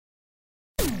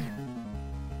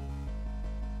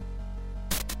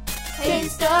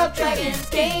Taste of Dragons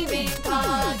Gaming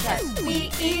Podcast. We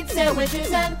eat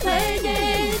sandwiches and play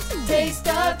games. Taste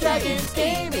of Dragons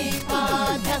Gaming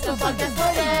Podcast. A podcast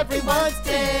for everyone's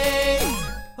taste.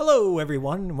 Hello,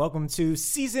 everyone, and welcome to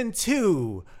Season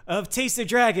 2 of Taste of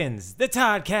Dragons, the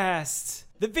Toddcast,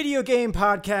 the video game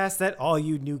podcast that all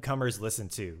you newcomers listen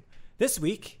to. This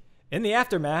week, in the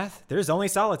aftermath, there's only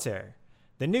solitaire.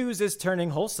 The news is turning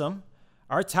wholesome,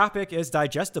 our topic is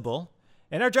digestible,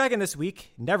 and our dragon this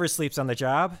week never sleeps on the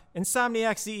job,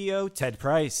 Insomniac CEO Ted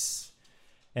Price.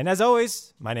 And as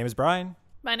always, my name is Brian.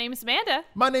 My name is Amanda.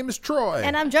 My name is Troy.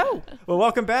 And I'm Joe. Well,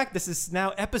 welcome back. This is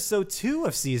now episode 2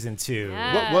 of season 2.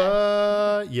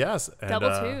 Yeah. Yes. And,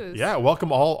 Double twos. Yeah,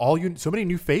 welcome all you, so many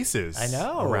new faces. I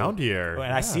know. Around here.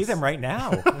 And I see them right now.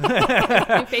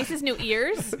 New faces, new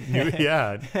ears, New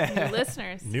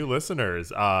listeners. New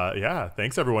listeners. Yeah,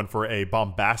 thanks everyone for a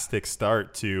bombastic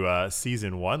start to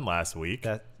season 1 last week.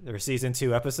 Or season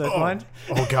 2, episode 1.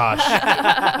 Oh gosh.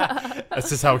 That's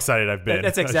just how excited I've been.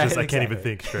 That's exactly. I can't even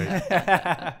think straight.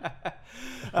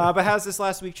 But how's this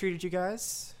last week treated you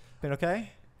guys? Been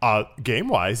okay? Game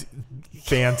wise,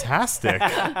 fantastic.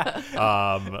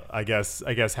 I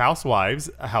guess housewives.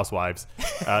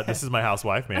 This is my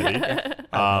housewife, Mandy.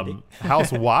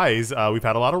 Housewise, we've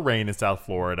had a lot of rain in South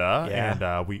Florida,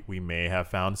 and we may have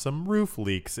found some roof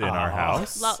leaks in our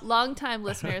house. Long-time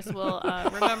listeners will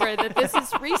remember that this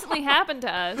has recently happened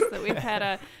to us, that we've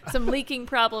had some leaking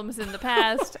problems in the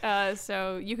past,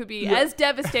 so you could be as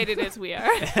devastated as we are.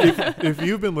 If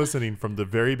you've been listening from the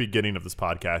very beginning of this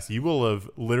podcast, you will have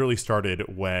literally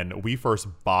started when we first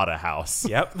bought a house.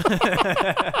 Yep.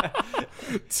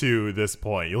 To this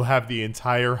point. You'll have the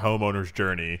entire homeowner's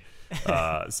journey.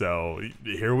 So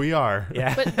here we are.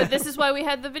 Yeah. But this is why we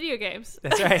had the video games.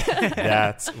 That's right.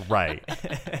 That's right.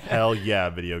 Hell yeah,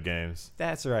 video games.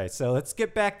 That's right. So let's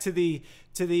get back to the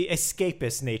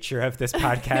escapist nature of this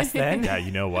podcast then. Yeah,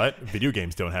 you know what? Video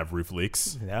games don't have roof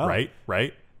leaks. No. Right?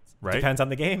 Depends on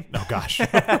the game. Oh gosh.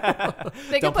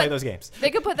 Don't play those games.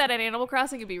 They could put that in Animal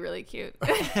Crossing. It'd be really cute.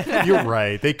 You're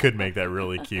right. They could make that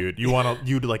really cute.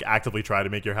 You'd like actively try to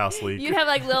make your house leak. You'd have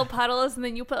like little puddles, and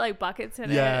then you put like buckets in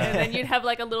it, and then you'd have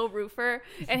like a little roofer,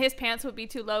 and his pants would be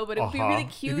too low, but it would be really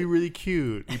cute. It'd be really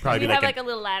cute. You'd probably You'd be have like a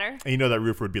little ladder. And you know that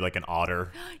roofer would be like an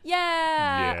otter.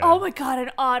 Yeah. Yeah. Oh my God, an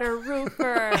otter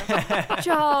roofer.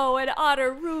 Joe, an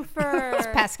otter roofer. It's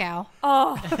Pascal.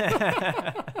 Oh.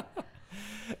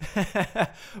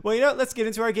 Well, let's get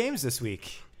into our games this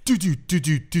week.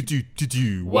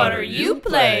 What are you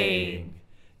playing?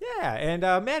 Yeah, and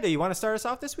Amanda, you want to start us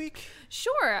off this week?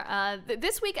 Sure.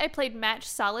 This week I played Match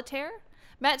Solitaire.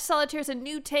 Match Solitaire is a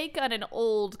new take on an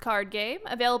old card game,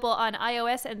 available on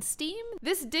iOS and Steam.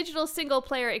 This digital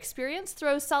single-player experience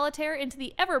throws Solitaire into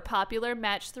the ever-popular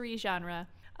Match 3 genre.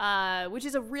 Which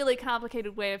is a really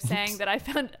complicated way of saying that I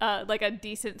found like a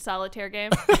decent solitaire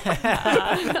game.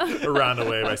 Around the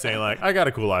way by saying like, I got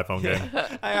a cool iPhone game.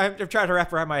 I'm trying to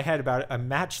wrap around my head about a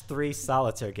Match 3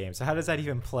 solitaire game. So how does that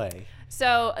even play?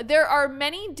 So there are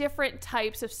many different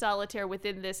types of solitaire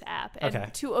within this app.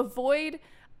 And to avoid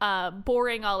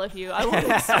boring all of you, I won't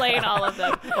explain all of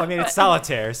them. Well, I mean, it's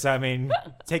solitaire, so I mean,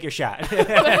 take your shot.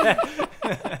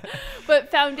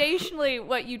 But foundationally,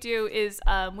 what you do is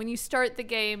when you start the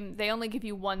game, they only give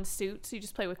you one suit, so you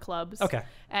just play with clubs. Okay.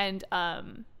 And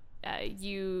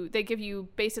they give you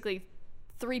basically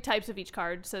 3 types of each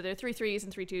card, so there are 3 3s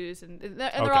and 3 2s, and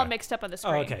they're all mixed up on the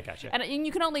screen. Oh, okay, gotcha. And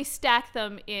you can only stack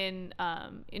them in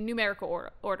numerical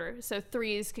order. So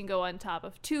 3s can go on top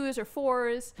of 2s or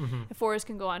 4s. Mm-hmm. 4s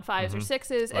can go on 5s or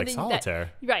 6s. Like and then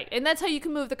solitaire. Right, and that's how you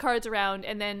can move the cards around.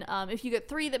 And then if you get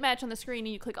 3 that match on the screen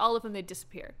and you click all of them, they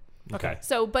disappear. Okay.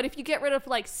 So, but if you get rid of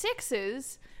like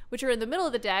 6s, which are in the middle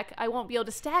of the deck, I won't be able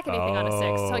to stack anything on a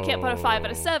 6. So I can't put a 5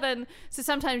 and a 7. So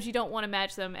sometimes you don't want to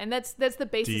match them. And that's the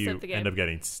basis of the game. Do you end up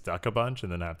getting stuck a bunch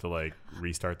and then have to like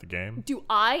restart the game? Do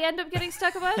I end up getting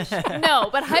stuck a bunch? No,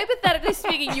 but hypothetically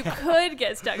speaking, you could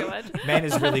get stuck a bunch. Man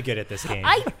is really good at this game.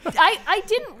 I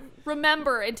didn't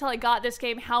remember until I got this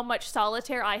game how much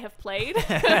solitaire I have played.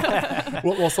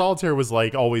 well, solitaire was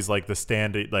like always like the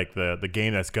standard, like the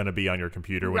game that's going to be on your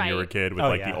computer when you were a kid with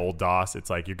the old DOS. It's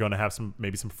like you're going to have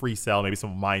maybe some Free Cell, maybe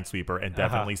some Minesweeper, and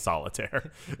definitely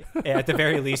solitaire. At the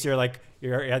very least, you're like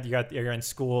you're in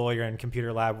school, you're in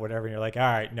computer lab, whatever, and you're like, all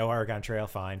right, no Oregon Trail,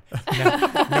 fine.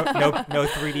 No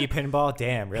 3D pinball,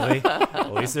 damn, really?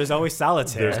 At least there's always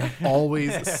solitaire. There's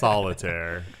always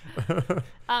solitaire.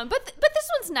 But this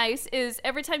one's nice. Is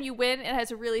every time you win, it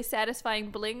has a really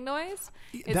satisfying bling noise.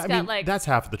 It's got like that's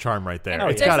half of the charm right there. Oh,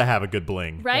 It's yeah. got to have a good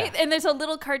bling. right, and there's a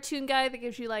little cartoon guy that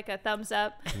gives you like a thumbs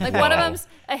up. Like one of Wow. them's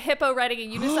a hippo riding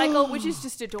a unicycle, which is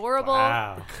just adorable.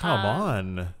 Wow. Come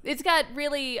on. It's got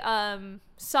really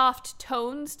soft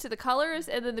tones to the colors,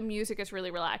 and then the music is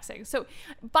really relaxing. So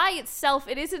by itself,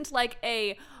 it isn't like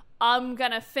I'm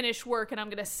gonna finish work and I'm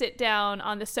gonna sit down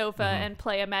on the sofa and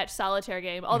play a Match Solitaire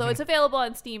game. Although it's available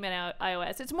on Steam and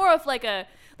iOS, it's more of like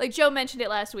Joe mentioned it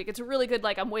last week. It's a really good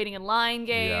I'm waiting in line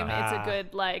game. Yeah. It's a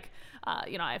good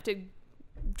I have to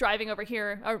driving over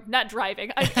here or not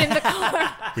driving. I'm in the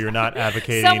car. We are not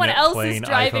advocating Someone else is playing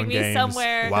driving iPhone me games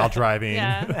somewhere. while driving.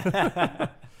 Yeah.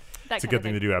 It's a good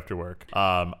thing to do after work.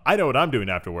 I know what I'm doing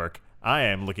after work. I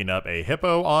am looking up a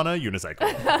hippo on a unicycle.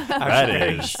 That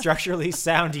Very is. structurally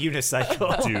sound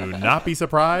unicycle. Do not be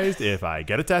surprised if I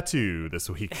get a tattoo this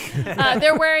week.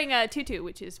 They're wearing a tutu,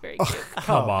 which is very cute.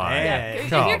 Come on. man. If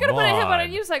Come you're gonna put a hip on a on.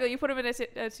 unicycle, you put him in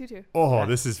a tutu. Oh,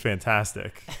 this is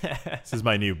fantastic. This is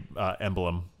my new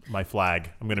emblem, my flag.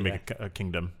 I'm going to make a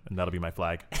kingdom, and that'll be my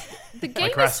flag. The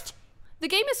game crest. the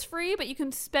game is free, but you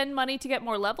can spend money to get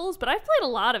more levels. But I've played a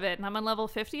lot of it, and I'm on level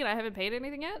 50, and I haven't paid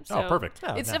anything yet. So Oh, perfect. Oh,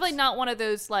 it's nice. definitely not one of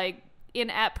those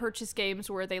in-app purchase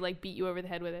games where they beat you over the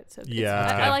head with it. So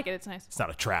Yeah. I like it. It's nice. It's not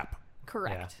a trap.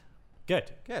 Correct.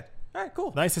 Good. Good. All right.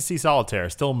 Cool. Nice to see Solitaire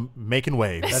still making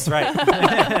waves. That's right.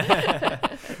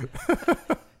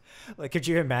 Like, could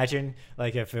you imagine,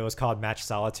 if it was called Match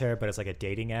Solitaire, but it's like a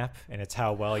dating app, and it's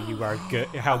how well you are good,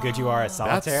 how good you are at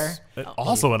solitaire? That's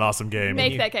also an awesome game.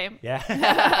 Make that game. Yeah,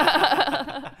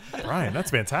 Brian, that's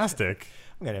fantastic.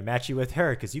 I'm gonna match you with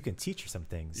her because you can teach her some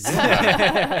things.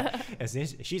 As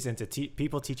she's into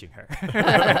people teaching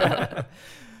her.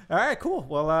 All right, cool.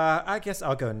 Well, I guess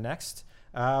I'll go next.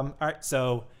 All right,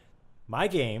 so my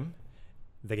game,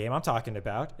 the game I'm talking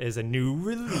about, is a new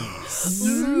release.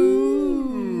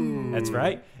 That's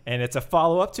right. And it's a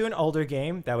follow-up to an older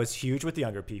game that was huge with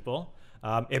younger people.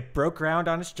 It broke ground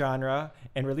on its genre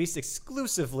and released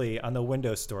exclusively on the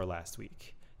Windows Store last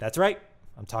week. That's right.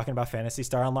 I'm talking about Phantasy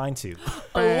Star Online 2.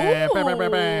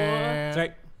 That's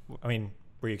right. I mean,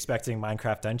 were you expecting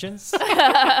Minecraft Dungeons?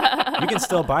 You can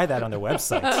still buy that on their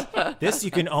website. This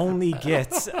you can only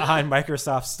get on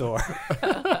Microsoft Store.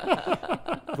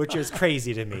 Which is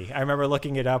crazy to me. I remember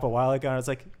looking it up a while ago, and I was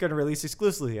like, going to release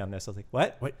exclusively on this. I was like,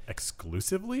 what? Wait,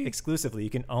 exclusively? Exclusively. You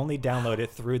can only download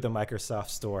it through the Microsoft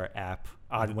Store app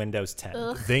on Windows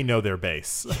 10. They know their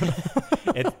base.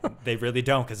 They really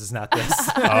don't, because it's not this.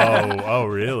 Oh,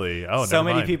 really? Oh, So never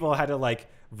many mind. people had to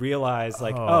realize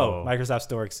Oh. Microsoft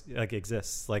Store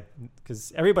exists,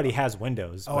 because everybody has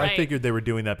Windows. Oh, Right. I figured they were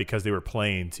doing that because they were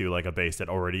playing to a base that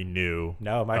already knew.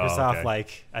 No, Microsoft okay.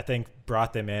 I think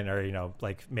brought them in, or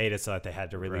made it so that they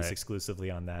had to release Right. exclusively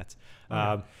on that. It All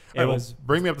right, well, was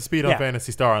bring me up to speed on Yeah.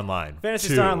 Phantasy Star Online. Fantasy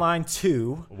 2. Star Online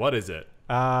 2. What is it?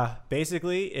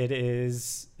 Basically, it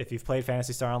is, if you've played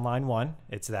Phantasy Star Online 1,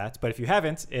 it's that. But if you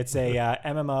haven't, it's a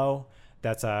MMO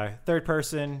that's a third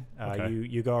person. Okay.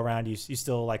 You go around, you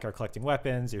still are collecting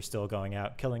weapons, you're still going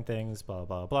out killing things, blah,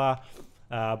 blah, blah.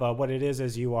 But what it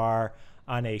is you are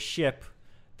on a ship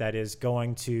that is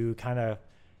going to kind of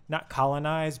not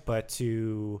colonize, but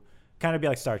to kind of be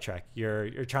like Star Trek.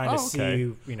 You're trying to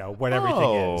okay. see, what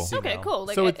everything is. you Okay, know. cool.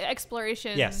 So it's-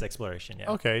 Exploration. Yes, exploration,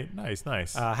 yeah. Okay,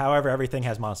 nice. However, everything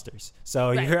has monsters, so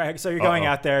Right. you're going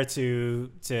Uh-oh. out there to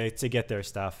get their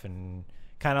stuff, and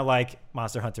kind of like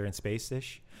Monster Hunter in space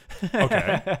ish.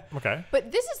 Okay.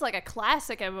 But this is like a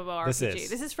classic MMORPG. This is.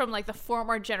 This is from the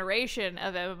former generation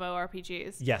of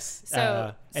MMORPGs. Yes.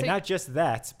 So And not just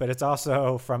that, but it's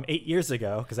also from 8 years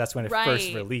ago, because that's when it first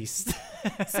Right. released.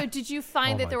 So did you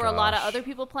find Oh that my there were a lot of gosh. other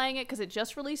people playing it because it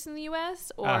just released in the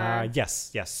US? Or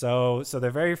Yes. So the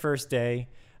very first day,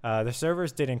 the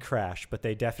servers didn't crash, but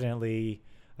they definitely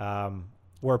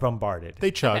were bombarded.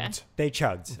 They chugged. They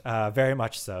chugged, very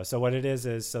much so. So what it is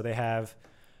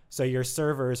so your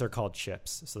servers are called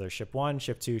ships. So there's ship 1,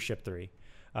 ship 2, ship 3.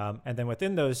 And then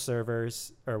within those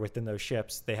servers, or within those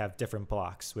ships, they have different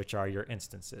blocks, which are your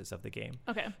instances of the game.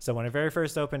 Okay. So when it very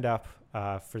first opened up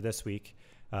for this week,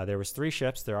 there was 3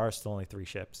 ships. There are still only 3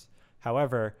 ships.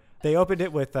 However, they opened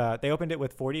it with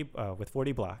 40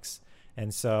 blocks.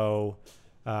 And so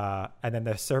and then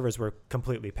the servers were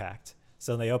completely packed.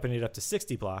 So they opened it up to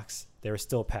 60 blocks. They were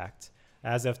still packed.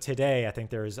 As of today, I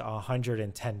think there's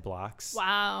 110 blocks.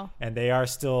 Wow. And they are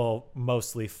still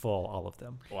mostly full, all of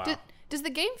them. Wow. Does the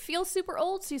game feel super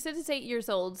old? So you said it's 8 years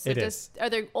old. So It is. Are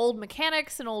there old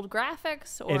mechanics and old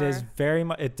graphics? Or? It is very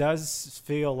much. It does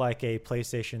feel like a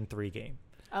PlayStation 3 game.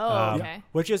 Oh, okay.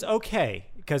 Which is okay.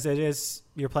 because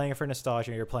you're playing it for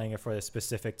nostalgia, you're playing it for the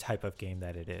specific type of game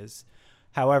that it is.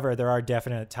 However, there are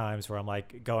definite times where I'm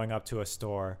like going up to a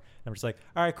store and I'm just like,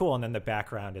 all right, cool. And then the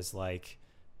background is like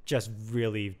just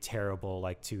really terrible,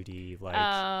 like 2D, like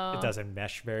it doesn't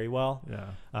mesh very well.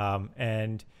 Yeah.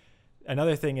 And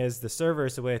another thing is the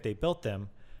servers, the way that they built them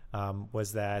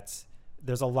was that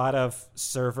there's a lot of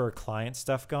server client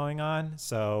stuff going on.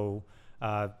 So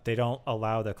they don't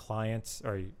allow the clients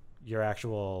or your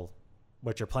actual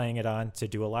what you're playing it on to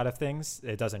do a lot of things.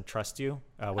 It doesn't trust you,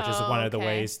 which is one of the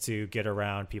ways to get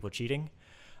around people cheating.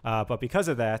 But because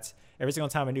of that, every single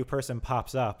time a new person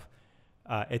pops up,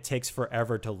 it takes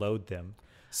forever to load them.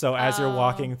 So as you're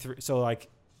walking through, so like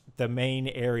the main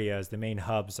areas, the main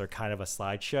hubs are kind of a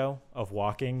slideshow of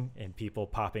walking and people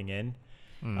popping in.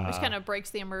 Which kind of breaks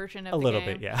the immersion of a the little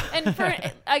game. bit, yeah. And for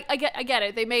I get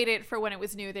it. They made it for when it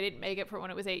was new. They didn't make it for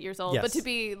when it was 8 years old. Yes. But to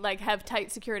be like have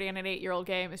tight security on an 8-year-old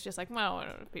game is just like, well,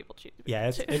 people cheat.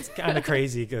 Yeah, it's kind of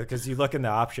crazy because you look in the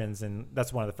options, and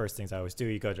that's one of the first things I always do.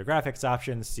 You go to graphics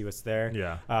options, see what's there.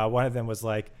 Yeah. One of them was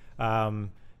like, do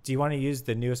you want to use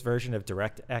the newest version of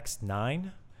DirectX 9?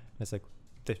 And it's like,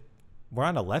 we're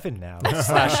on 11 now,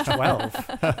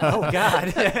 /12. Oh,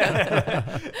 God.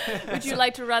 Would you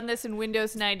like to run this in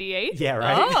Windows 98? Yeah,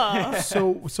 right.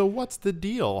 Oh. So what's the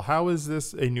deal? How is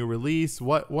this a new release?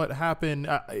 What happened?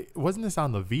 Wasn't this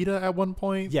on the Vita at one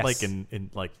point? Yes. Like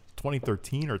in like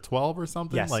 2013 or 12 or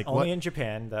something? Yes, like only what? in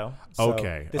Japan, though. So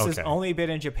Okay, This has okay. only been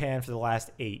in Japan for the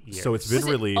last 8 years. So it's been Was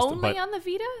it released, only but on the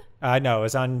Vita? No, it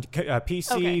was on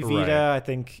PC, Okay. Vita, Right. I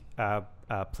think,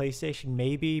 PlayStation,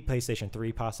 maybe, PlayStation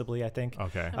 3 possibly, I think.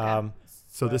 okay.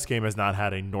 So this game has not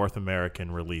had a North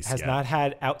American release has yet. not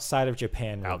had outside of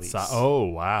Japan release. Outside. Oh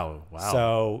wow.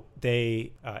 So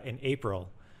they in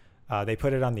April they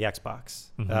put it on the Xbox,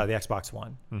 the Xbox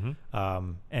One,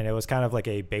 and it was kind of like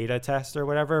a beta test or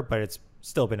whatever, but it's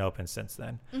still been open since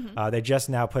then. They just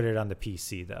now put it on the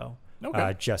PC though,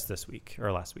 Okay. just this week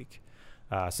or last week.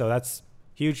 So that's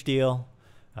huge deal.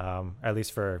 At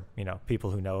least for people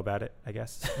who know about it, I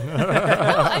guess.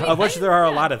 Of which there are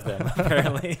a lot of them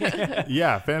apparently.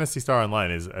 Yeah, Phantasy Star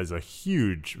Online is a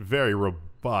huge, very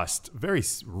robust, very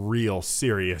real,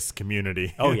 serious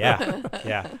community. Oh yeah,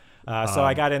 yeah. So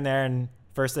I got in there, and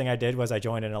first thing I did was I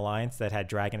joined an alliance that had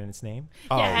dragon in its name.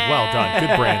 Oh, well done.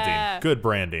 Good branding. Good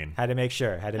branding. Had to make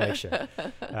sure.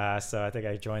 So I think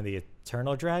I joined the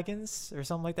Eternal Dragons or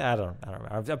something like that. I don't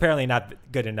remember. Apparently not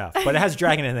good enough, but it has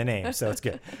dragon in the name, so it's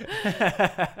good.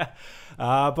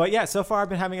 But yeah, so far I've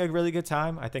been having a really good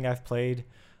time. I think I've played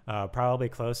probably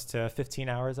close to 15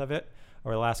 hours of it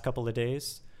over the last couple of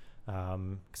days.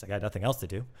 Because I got nothing else to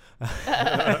do.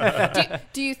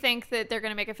 Do you think that they're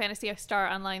going to make a Phantasy Star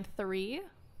Online 3?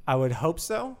 I would hope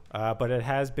so, but it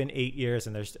has been 8 years,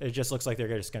 and it just looks like they're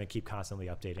just going to keep constantly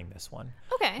updating this one.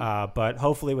 Okay. But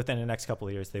hopefully within the next couple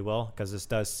of years they will, because this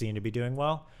does seem to be doing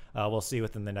well. We'll see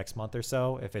within the next month or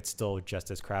so if it's still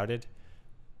just as crowded.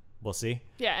 We'll see.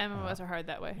 Yeah, MMOs are hard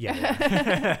that way.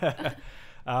 Yeah.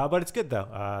 But it's good, though.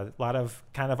 A lot of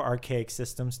kind of archaic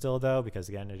systems still, though, because,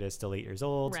 again, it is still 8 years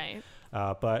old. Right.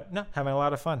 But, no, having a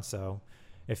lot of fun. So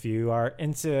if you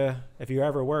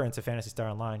ever were into Phantasy Star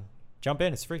Online, jump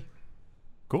in. It's free.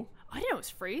 Cool. I didn't know it was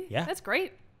free. Yeah. That's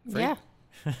great. Free. Yeah.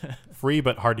 Free,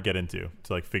 but hard to get into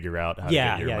to like figure out how to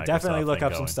get your Microsoft definitely look thing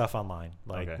up some going. stuff online,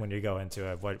 like Okay. when you go into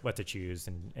it, what to choose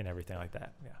and everything like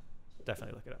that. Yeah,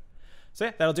 definitely look it up. So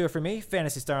yeah, that'll do it for me.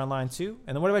 Phantasy Star Online 2.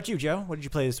 And then what about you, Joe? What did you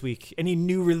play this week? Any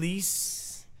new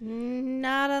release?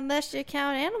 Not unless you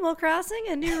count Animal Crossing,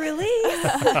 a new release.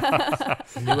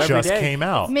 New every Just day. came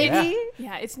out. Maybe.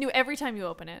 Yeah, it's new every time you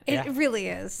open it. It Yeah. really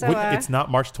is. So It's not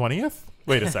March 20th?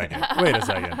 Wait a second. how does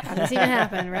it even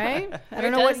happen, right? I Where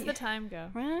don't know does what the time go?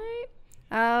 Right.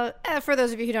 For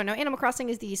those of you who don't know, Animal Crossing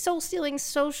is the soul-stealing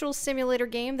social simulator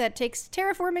game that takes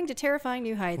terraforming to terrifying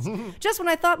new heights. Just when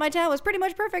I thought my town was pretty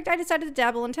much perfect, I decided to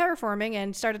dabble in terraforming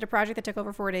and started a project that took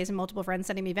over 4 days and multiple friends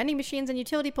sending me vending machines and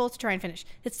utility poles to try and finish.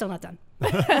 It's still not done.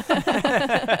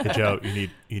 Hey, Joe, you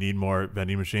need more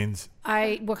vending machines?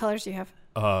 What colors do you have?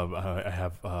 I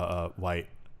have white.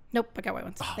 Nope, I got white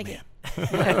ones. Oh, Thank you.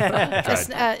 man. Just,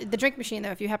 the drink machine,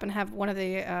 though, if you happen to have one of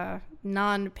the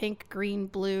non-pink, green,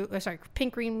 blue,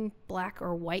 pink, green, black,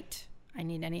 or white, I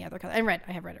need any other color. And red.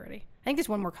 I have red already. I think there's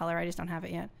one more color. I just don't have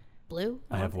it yet. Blue?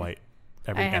 I have white.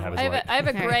 I Everything I have have is I white. have a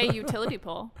Okay. gray utility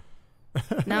pole.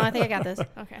 No, I think I got this.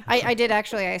 Okay. I did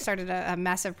actually. I started a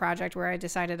massive project where I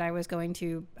decided I was going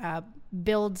to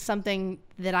build something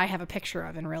that I have a picture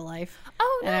of in real life.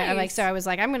 Oh, And nice. I was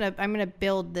like, I'm gonna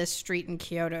build this street in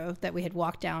Kyoto that we had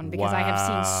walked down because I have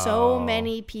seen so Wow.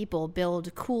 many people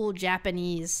build cool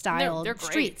Japanese style They're great.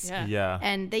 streets. Yeah. Yeah.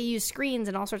 And they use screens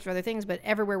and all sorts of other things, but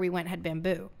everywhere we went had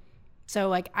bamboo. So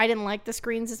like I didn't like the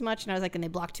screens as much, and I was like, and they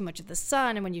block too much of the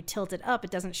sun, and when you tilt it up,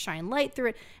 it doesn't shine light through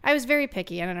it. I was very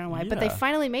picky. I don't know why, but they Yeah.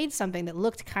 finally made something that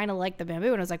looked kind of like the bamboo,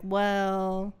 and I was like,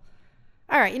 well,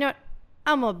 all right, you know what?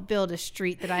 I'm gonna build a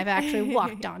street that I've actually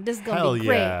walked on. This is gonna Hell be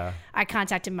great. yeah. I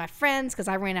contacted my friends because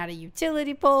I ran out of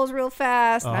utility poles real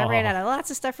fast, and I ran out of lots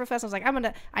of stuff real fast. I was like,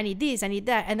 I need these, I need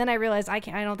that, and then I realized I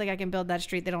don't think I can build that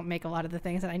street. They don't make a lot of the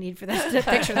things that I need for this the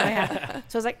picture that I have.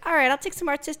 So I was like, all right, I'll take some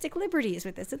artistic liberties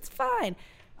with this. It's fine.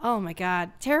 Oh my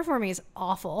god, terraforming is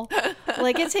awful.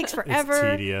 Like it takes forever.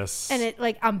 It's tedious. And it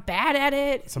like I'm bad at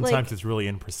it. Sometimes like, it's really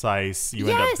imprecise. You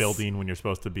end Yes. up building when you're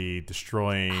supposed to be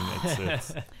destroying.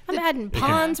 It's I'm adding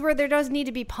ponds where there does need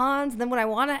to be ponds. And then when I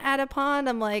want to add a pond,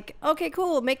 I'm like, okay,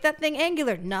 cool, make that thing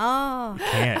angular. No.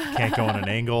 can't go on an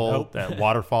angle. Nope. That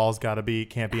waterfall's got to be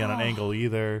can't be on an angle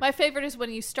either. My favorite is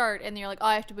when you start and you're like, oh,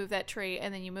 I have to move that tree,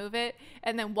 and then you move it,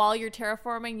 and then while you're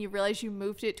terraforming, you realize you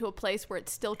moved it to a place where it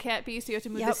still can't be, so you have to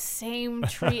move Yep. the same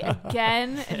tree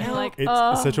again, and you're like, It's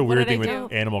oh, such a what weird did I thing with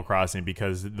do? Animal Crossing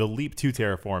because the leap to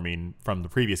terraforming from the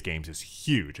previous games is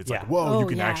huge. It's Yeah. like, whoa, you Oh,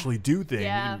 can yeah. actually do things,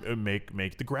 Yeah. and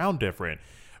make the ground different.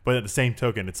 But at the same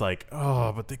token, it's like,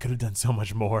 oh, but they could have done so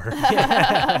much more.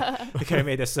 They could have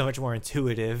made this so much more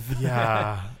intuitive.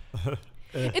 Yeah.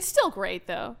 It's still great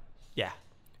though. Yeah.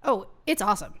 Oh, it's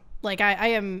awesome. Like I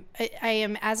am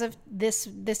as of this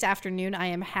afternoon, I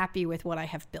am happy with what I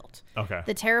have built. Okay.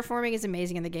 The terraforming is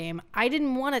amazing in the game. I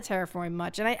didn't want to terraform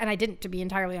much, and I didn't, to be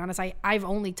entirely honest. I've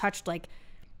only touched like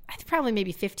probably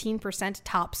maybe 15%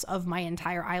 tops of my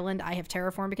entire island I have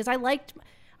terraformed because I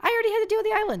already had to deal with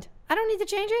the island. I don't need to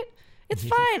change it. It's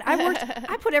fine.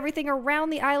 I put everything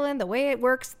around the island the way it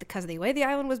works because of the way the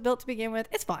island was built to begin with.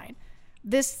 It's fine.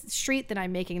 This street that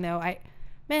I'm making though, I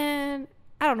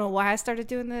don't know why I started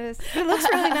doing this. It looks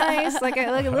really nice. Like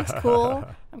it looks cool.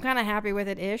 I'm kind of happy with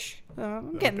it ish.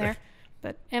 I'm getting there.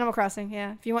 But Animal Crossing,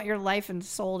 yeah. If you want your life and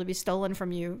soul to be stolen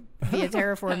from you via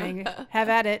terraforming, have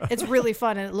at it. It's really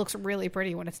fun and it looks really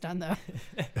pretty when it's done, though.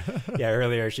 Yeah,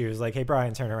 earlier she was like, hey,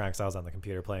 Brian, turn around, because I was on the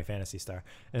computer playing Phantasy Star.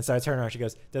 And so I turned around, she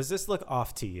goes, does this look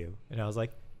off to you? And I was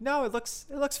like, no, it looks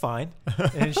fine.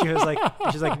 And she's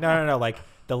like, no, like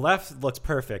the left looks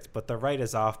perfect, but the right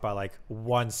is off by like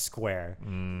 1 square.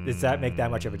 Does that make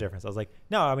that much of a difference? I was like,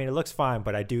 no, I mean, it looks fine,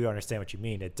 but I do understand what you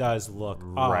mean. It does look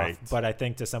Right. off, but I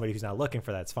think to somebody who's not looking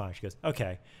for that, it's fine. She goes,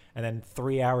 okay. And then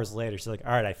 3 hours later, she's like,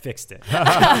 all right, I fixed it.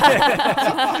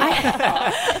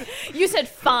 You said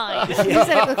fine. You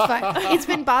said it looked fine. It's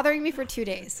been bothering me for 2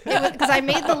 days because I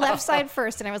made the left side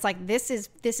first, and I was like, "This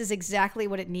is exactly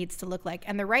what it needs to look like."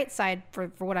 And the right side, for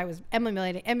what I was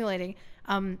emulating,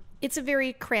 it's a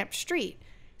very cramped street.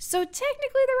 So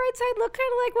technically, the right side looked kind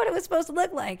of like what it was supposed to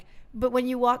look like. But when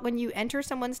you enter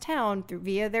someone's town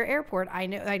via their airport, I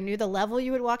knew the level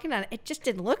you would walk in on. It just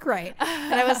didn't look right,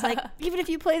 and I was like, even if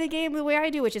you play the game the way I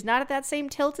do, which is not at that same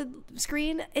tilted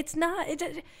screen, it's not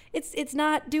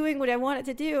doing what I want it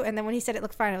to do. And then when he said it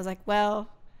looked fine, I was like, well,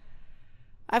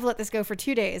 I've let this go for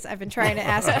 2 days. I've been trying to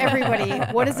ask everybody,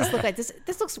 what does this look like?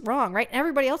 This looks wrong, right? And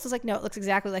everybody else was like, no, it looks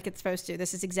exactly like it's supposed to.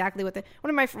 This is exactly what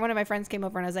one of my friends came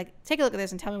over and I was like, take a look at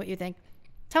this and tell me what you think.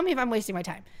 Tell me if I'm wasting my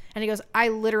time. And he goes, I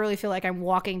literally feel like I'm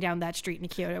walking down that street in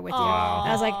Kyoto with you. And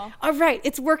I was like, all right,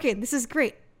 it's working. This is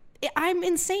great. I'm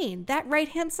insane. That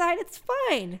right-hand side, it's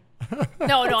fine.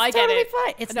 No, It's I get totally it.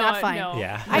 fine. It's No, not fine. no.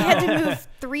 Yeah. I had to move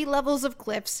 3 levels of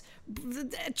cliffs,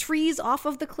 trees off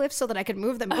of the cliff so that I could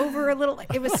move them over a little.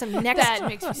 It was some next That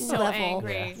makes me so level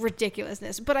angry.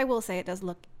 ridiculousness. But I will say it does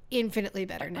look infinitely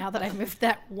better now that I've moved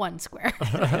that 1 square.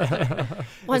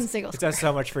 One single It square. does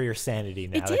so much for your sanity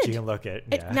now It that you did. can look at.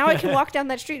 It, Yeah. now I can walk down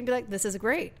that street and be like, this is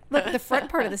great. Look, the front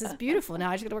part of this is beautiful. Now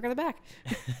I just got to work on the back.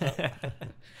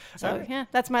 So, yeah,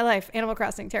 that's my life. Animal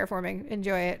Crossing, terraforming.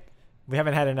 Enjoy it. We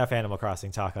haven't had enough Animal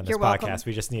Crossing talk on this You're podcast. welcome.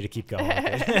 We just need to keep going with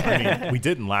it. I mean, we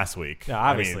didn't last week. No,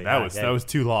 obviously I mean, not. that was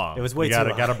too long. It was way we too gotta,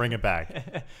 long. Gotta bring it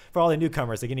back. For all the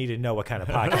newcomers, they need to know what kind of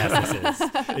podcast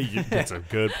this is. That's a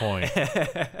good point. All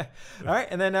right,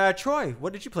 and then Troy,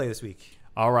 what did you play this week?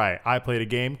 All right, I played a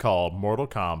game called Mortal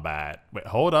Kombat. Wait,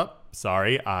 hold up.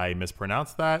 Sorry, I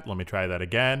mispronounced that. Let me try that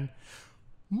again.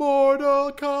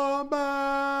 Mortal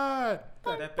Kombat.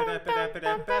 I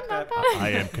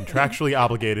am contractually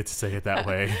obligated to say it that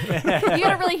way. You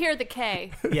don't really hear the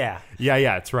K. Yeah.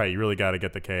 Yeah, it's right. You really got to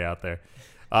get the K out there.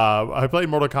 I played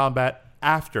Mortal Kombat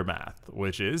Aftermath,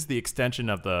 which is the extension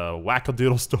of the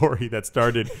wackadoodle story that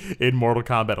started in Mortal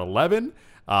Kombat 11,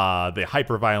 the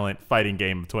hyper-violent fighting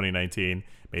game of 2019,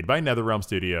 made by NetherRealm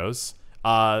Studios.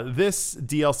 This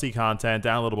DLC content,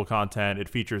 downloadable content, it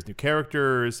features new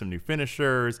characters, some new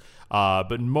finishers,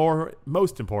 but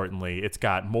most importantly, it's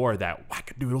got more of that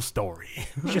wackadoodle story.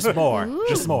 Just more.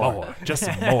 Just more. Just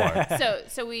more.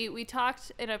 So we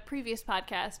talked in a previous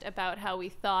podcast about how we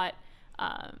thought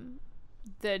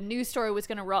the news story was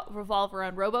going to revolve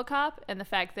around RoboCop and the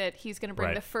fact that he's going to bring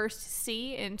Right. the first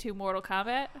C into Mortal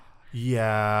Kombat.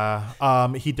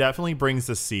 Yeah, he definitely brings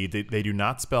the C. They do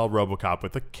not spell RoboCop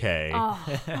with a K.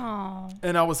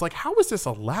 And I was like, how is this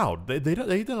allowed? They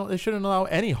shouldn't allow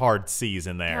any hard C's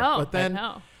in there. No, but then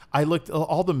no. I looked at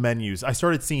all the menus. I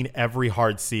started seeing every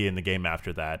hard C in the game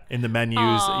after that. In the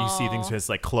menus, you see things as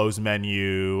like close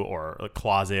menu or a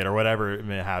closet or whatever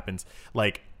it happens.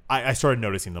 Like I started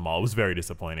noticing them all. It was very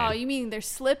disappointing. Oh, you mean they're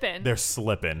slipping? They're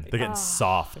slipping. They're getting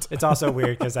soft. It's also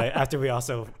weird because after we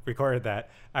also recorded that,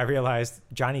 I realized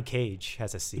Johnny Cage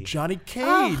has a C. Johnny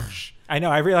Cage. I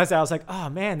know. I realized that. I was like, oh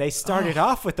man, they started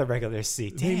off with the regular C.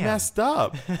 They Damn. messed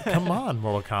up. Come on,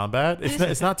 Mortal Kombat.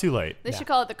 It's not too late. They should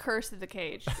call it the Curse of the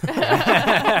Cage.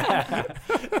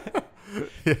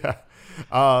 Yeah.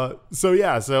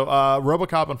 So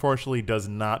RoboCop unfortunately does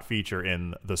not feature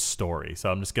in the story.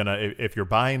 So I'm just gonna, if you're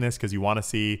buying this because you want to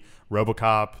see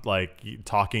RoboCop like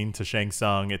talking to Shang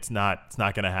Tsung, it's not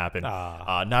gonna happen.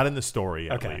 Not in the story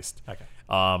at least. Okay.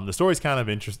 The story's kind of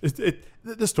interesting.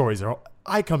 The stories are.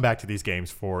 I come back to these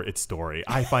games for its story.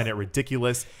 I find it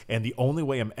ridiculous, and the only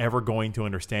way I'm ever going to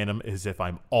understand them is if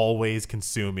I'm always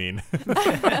consuming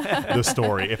the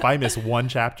story. If I miss one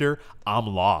chapter, I'm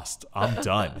lost. I'm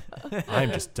done.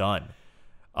 I'm just done.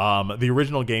 The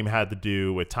original game had to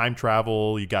do with time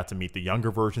travel. You got to meet the younger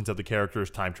versions of the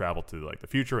characters, time travel to like the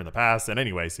future and the past, and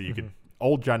anyway, so you could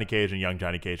old Johnny Cage and young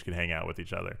Johnny Cage could hang out with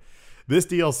each other. This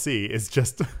DLC is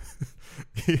just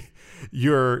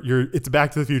it's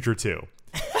Back to the Future 2.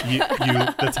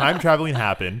 The time traveling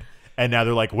happened, and now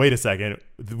they're like, wait a second,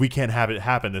 we can't have it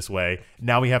happen this way.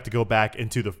 Now we have to go back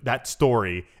into that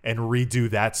story and redo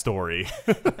that story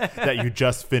that you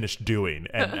just finished doing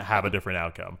and have a different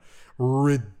outcome.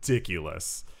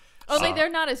 Ridiculous. Only they're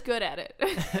not as good at it.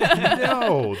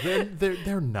 No,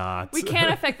 they're not. We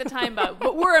can't affect the time,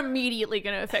 but we're immediately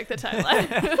going to affect the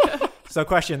timeline. So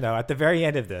question though, at the very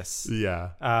end of this,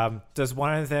 Yeah. does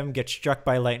one of them get struck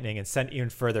by lightning and sent even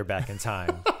further back in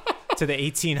time to the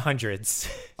 1800s?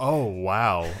 Oh,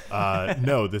 wow.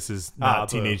 No, this is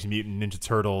not boo. Teenage Mutant Ninja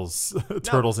Turtles.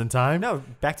 Turtles in Time? No,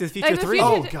 Back to the Future Back to the 3.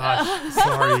 Future- Oh, gosh.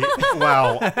 Sorry.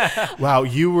 Wow.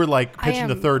 You were like pitching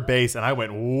to am- third base, and I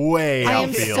went way I am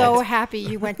outfield. so happy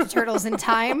you went to Turtles in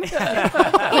Time.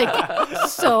 Like,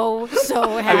 so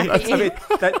happy. I mean,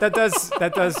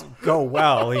 that does go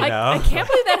well, you know. I can't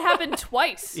believe that happened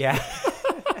twice. Yeah.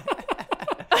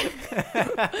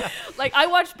 Like, I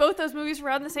watched both those movies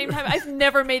around the same time. I've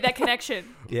never made that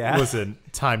connection. Yeah. Listen,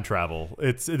 time travel.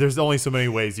 There's only so many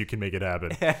ways you can make it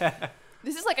happen.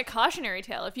 This is like a cautionary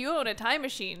tale. If you own a time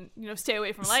machine, stay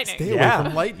away from lightning. Stay Yeah. away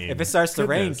from lightning. If it starts to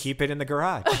rain, Goodness. keep it in the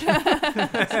garage.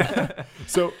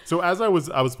 So as I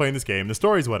was playing this game, the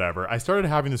story's whatever. I started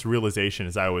having this realization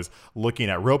as I was looking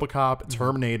at RoboCop,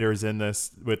 Terminator's in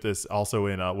this, with this also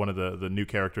in one of the new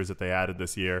characters that they added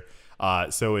this year.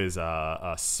 So is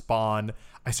Spawn.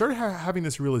 I started having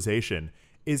this realization: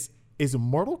 is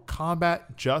Mortal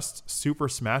Kombat just Super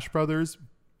Smash Brothers,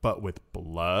 but with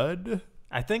blood?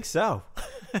 I think so.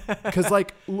 Because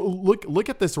like look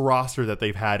at this roster that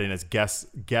they've had in as guest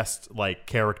like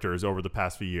characters over the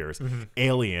past few years.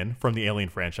 Alien from the Alien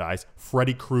franchise,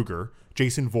 Freddy Krueger,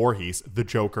 Jason Voorhees, the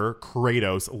Joker,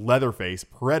 Kratos, Leatherface,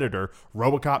 Predator,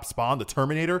 RoboCop, Spawn, the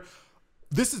Terminator.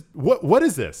 This is what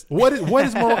is this? What is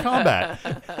Mortal Kombat?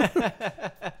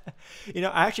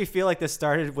 I actually feel like this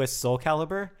started with Soul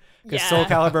Calibur. Because Yeah. Soul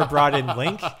Calibur brought in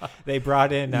Link, they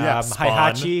brought in Spawn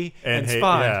Heihachi and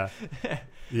Spawn.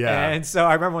 Yeah. And so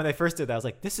I remember when they first did that, I was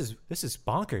like, this is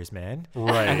bonkers, man.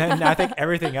 Right. And then I think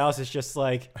everything else is just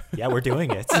like, yeah, we're doing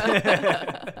it.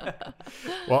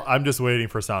 Well, I'm just waiting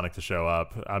for Sonic to show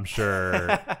up. I'm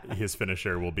sure his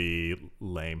finisher will be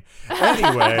lame.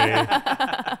 Anyway,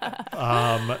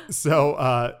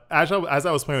 so as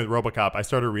I was playing with RoboCop, I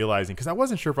started realizing, because I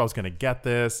wasn't sure if I was going to get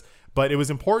this, but it was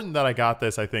important that I got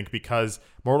this, I think, because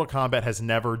Mortal Kombat has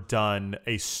never done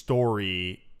a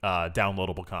story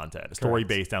downloadable content,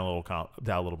 story-based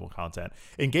downloadable content.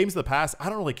 In games of the past, I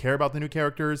don't really care about the new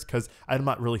characters because I'm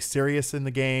not really serious in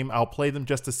the game. I'll play them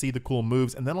just to see the cool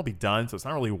moves, and then I'll be done. So it's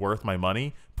not really worth my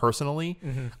money personally.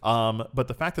 But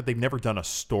the fact that they've never done a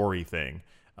story thing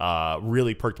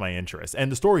really perked my interest.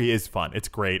 And the story is fun. It's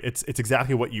great. It's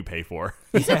exactly what you pay for.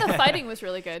 You said the fighting was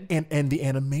really good. And the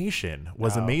animation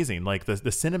was amazing. Like the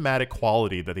cinematic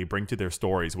quality that they bring to their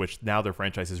stories, which now their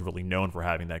franchise is really known for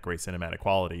having that great cinematic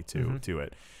quality to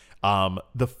it.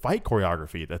 The fight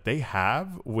choreography that they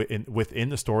have within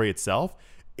the story itself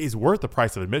is worth the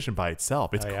price of admission by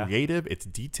itself. It's creative. It's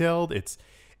detailed. It's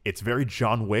very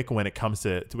John Wick when it comes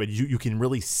to it. You can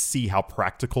really see how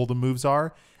practical the moves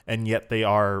are, and yet they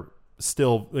are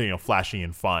still flashy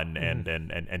and fun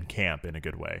and camp in a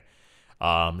good way.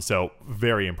 So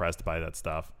very impressed by that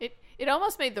stuff. It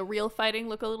almost made the real fighting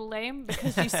look a little lame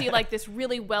because you see like this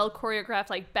really well choreographed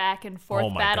like back and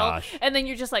forth battle, gosh. and then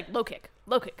you're just like low kick,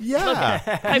 low kick, Yeah, low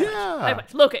kick, high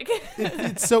punch, low kick.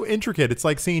 It's so intricate. It's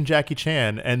like seeing Jackie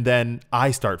Chan and then I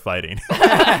start fighting.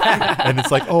 And it's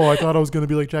like, oh, I thought I was going to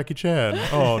be like Jackie Chan.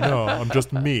 Oh, no, I'm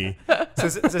just me. So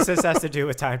this has to do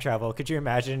with time travel. Could you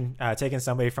imagine taking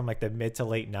somebody from like the mid to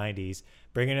late 90s,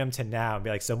 bringing them to now and be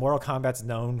like, so Mortal Kombat's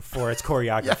known for its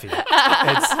choreography.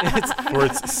 it's For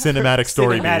its cinematic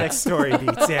story cinematic beats. story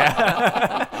beats,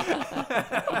 yeah.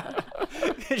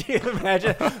 Could you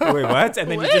imagine? Wait, what?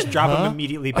 And then you just drop them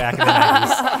immediately back in the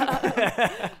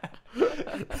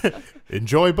 90s.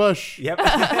 Enjoy Bush. Yep.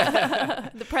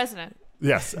 The president.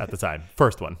 Yes, at the time.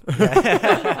 First one.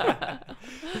 That's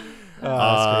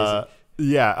crazy.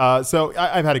 Yeah, so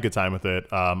I've had a good time with it.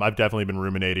 I've definitely been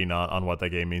ruminating on what that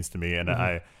game means to me, and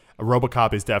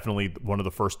RoboCop is definitely one of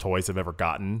the first toys I've ever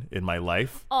gotten in my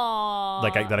life. Aww.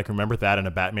 That I can remember, that and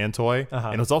a Batman toy,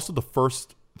 and it was also the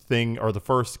first thing or the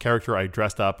first character I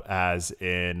dressed up as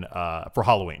in for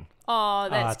Halloween. Oh,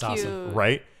 that's that's cute. awesome.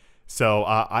 Right? So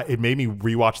it made me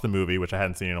rewatch the movie, which I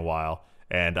hadn't seen in a while,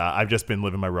 and I've just been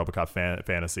living my RoboCop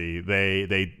fantasy.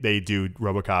 They do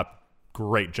RoboCop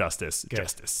great justice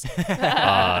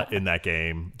in that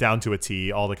game, down to a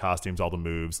T. All the costumes, all the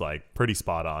moves, like pretty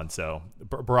spot on. So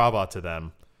bravo to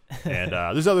them. And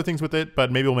there's other things with it, but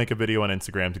maybe we'll make a video on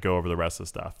Instagram to go over the rest of the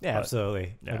stuff. Yeah, But,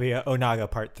 absolutely. It'll be Onaga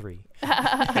Part 3.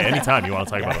 hey, anytime you want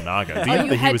to talk about Onaga. Do you know you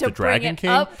that he had was to the Dragon bring King?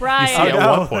 it up, Brian. You see, Oh, at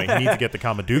no. one point, he needs to get the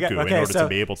Kamaduku in order to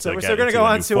be able to so get we're going to into go a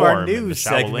on new to our form in the news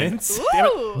Shaolin. segment.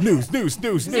 Woo!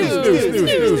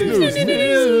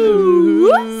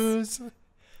 News.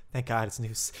 Thank God it's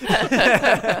news. This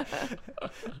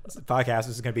podcast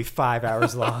is going to be 5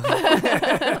 hours long. All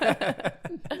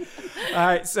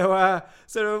right, so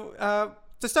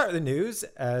to start with the news,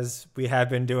 as we have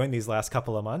been doing these last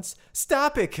couple of months,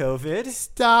 stop it, COVID.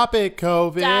 Stop it,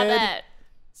 COVID. Stop it.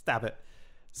 Stop it.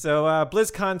 So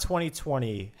BlizzCon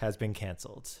 2020 has been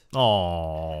canceled.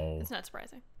 Oh. It's not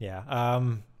surprising. Yeah.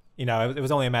 It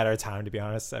was only a matter of time, to be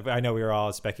honest. I know we were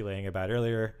all speculating about it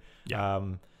earlier. Yeah.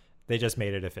 They just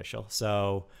made it official.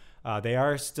 So they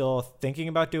are still thinking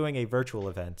about doing a virtual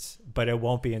event, but it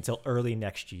won't be until early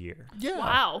next year. Yeah.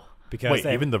 Wow. Because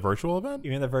Wait, even the virtual event?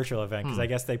 even the virtual event, because I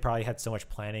guess they probably had so much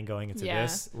planning going into Yeah.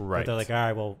 this. Right. But they're like, all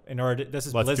right, well, in order this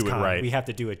is Let's do it BlizzCon, right. we have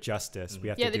to do it justice. We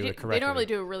have Yeah, to they, do do, it correctly. they normally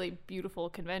do a really beautiful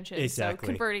convention. Exactly.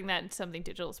 So converting that into something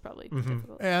digital is probably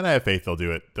difficult. And I have faith they'll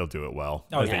do it. They'll do it well,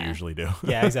 as yeah. they usually do.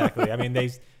 Yeah, exactly. I mean,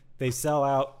 they sell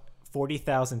out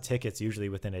 40,000 tickets usually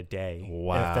within a day.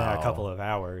 Wow. Within a couple of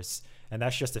hours. And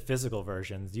that's just a physical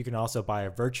version. You can also buy a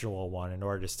virtual one in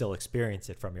order to still experience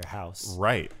it from your house.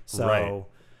 Right. So, right.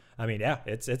 I mean, yeah,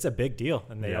 it's a big deal.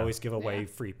 And they Yeah. always give away Yeah.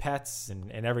 free pets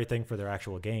and everything for their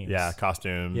actual games. Yeah,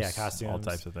 costumes. Yeah, All costumes.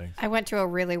 types of things. I went to a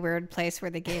really weird place where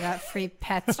they gave out free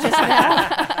pets just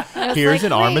now. I was Here's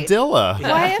like, an wait, armadillo.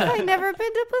 Why have I never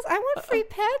been to a place? I want free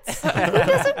pets. Who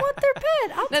doesn't want their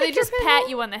pet? I'll No, take they your just pet pat home.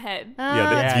 you on the head. Yeah,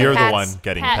 Yeah. you're the Pats. one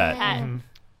getting Pat, pet. pat.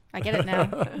 I get it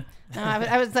now. No,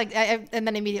 I was like, and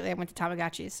then immediately I went to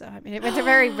Tamagotchis. So I mean, it went to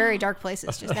very, very dark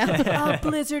places just now. A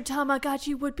Blizzard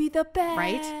Tamagotchi would be the best.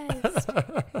 Right?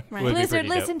 Would right. be Blizzard, pretty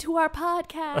dope. listen to our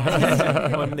podcast.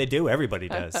 Well, I mean, they do. Everybody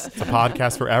does. It's a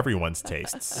podcast for everyone's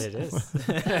tastes. It is.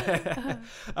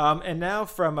 And now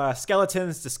from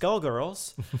Skeletons to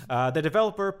Skullgirls, the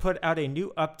developer put out a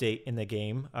new update in the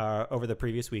game over the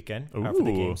previous weekend for the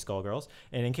game Ooh. Skullgirls.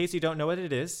 And in case you don't know what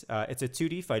it is, it's a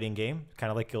 2D fighting game, kind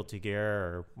of like Guilty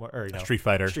Gear or Street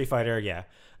Fighter. Street Fighter, yeah.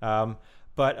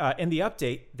 But in the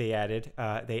update, they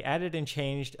added and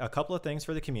changed a couple of things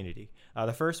for the community.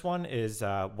 The first one is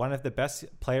one of the best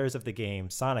players of the game,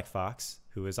 Sonic Fox,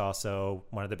 who is also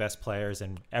one of the best players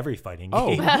in every fighting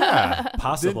Oh, game yeah.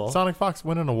 possible. Did Sonic Fox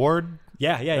win an award?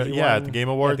 Yeah, he yeah, won at the Game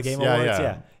Awards? At the Game Yeah,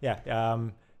 Awards, yeah.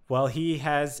 Well, he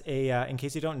has a. In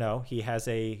case you don't know, he has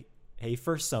a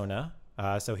fursona.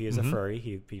 So he is a furry.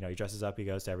 He dresses up. He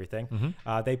goes to everything.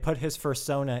 They put his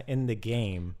fursona in the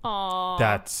game. Aww.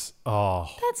 That's so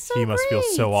he must feel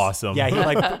so great. awesome. Yeah,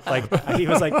 he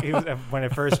was when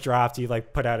it first dropped, he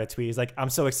put out a tweet. He's like, I'm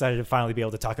so excited to finally be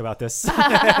able to talk about this. I've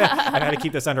had to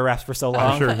keep this under wraps for so long.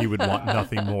 I'm sure he would want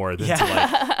nothing more than to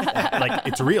like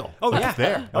it's real. Oh, Like, yeah. it's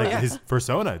there. Oh, Like yeah. his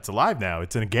persona, it's alive now.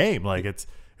 It's in a game. Like it's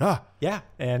Yeah,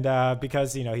 and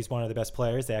because he's one of the best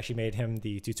players, they actually made him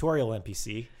the tutorial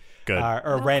NPC. Good.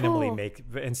 Or randomly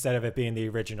cool. instead of it being the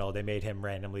original, they made him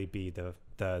randomly be the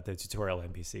tutorial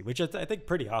NPC, which is I think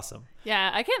pretty awesome.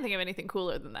 Yeah, I can't think of anything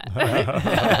cooler than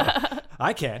that.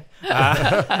 I can,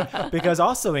 because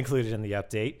also included in the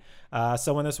update.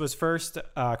 So when this was first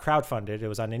crowdfunded, it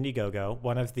was on Indiegogo.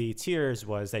 One of the tiers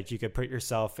was that you could put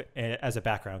yourself as a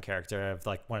background character of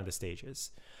like one of the stages.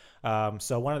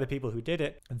 So one of the people who did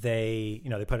it, they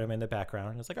put him in the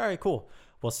background. It's like, all right, cool.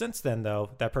 Well, since then though,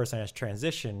 that person has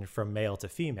transitioned from male to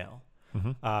female.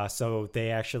 So they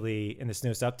actually, in this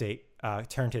newest update,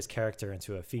 turned his character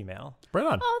into a female. right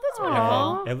on. Oh, that's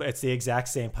wonderful. And it's the exact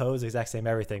same pose, exact same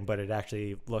everything, but it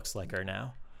actually looks like her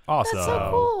now. Awesome. That's so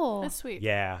cool. That's sweet.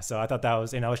 Yeah, so I thought that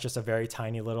was, it's just a very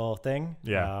tiny little thing.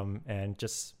 Yeah. And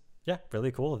just,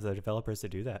 really cool of the developers to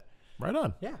do that. Right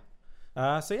on.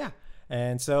 Yeah.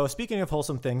 And so speaking of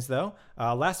wholesome things, though,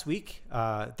 last week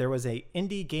there was a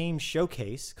indie game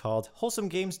showcase called Wholesome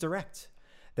Games Direct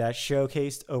that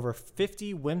showcased over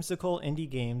 50 whimsical indie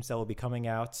games that will be coming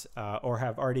out or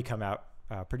have already come out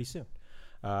pretty soon.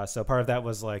 So part of that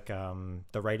was like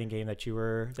the writing game that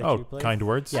you played. Kind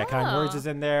Words. Yeah, Kind Words is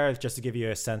in there just to give you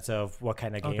a sense of what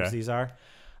kind of games these are.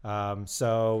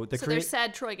 So they're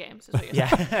sad Troy games. Is what you're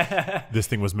saying. yeah, This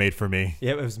thing was made for me.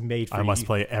 it was made for I you. must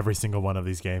play every single one of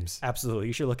these games. Absolutely.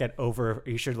 You should look at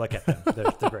them.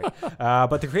 They're great.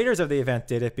 But the creators of the event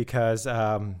did it because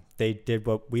they did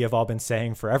what we have all been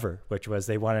saying forever, which was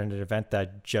they wanted an event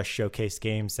that just showcased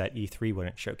games that E3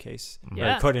 wouldn't showcase.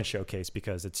 Yeah. Or couldn't showcase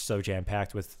because it's so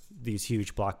jam-packed with these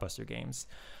huge blockbuster games.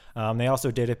 They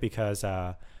also did it because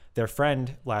their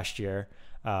friend last year,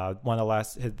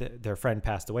 their friend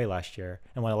passed away last year.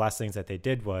 And one of the last things that they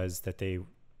did was that they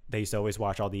used to always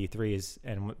watch all the E3s,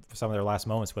 and some of their last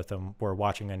moments with him were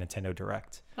watching a Nintendo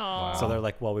Direct. Aw. So they're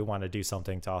like, well, we want to do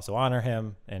something to also honor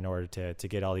him in order to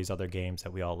get all these other games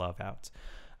that we all love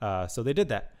out. So they did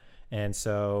that. And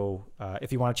so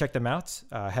if you want to check them out,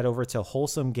 head over to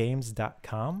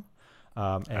wholesomegames.com.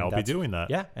 And I'll be doing that.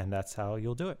 Yeah, and that's how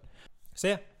you'll do it.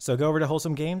 So go over to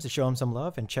Wholesome Games to show them some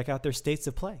love and check out their states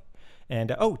of play.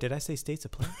 And did I say states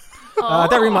of play?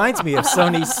 That reminds me of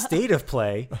Sony's State of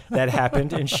Play that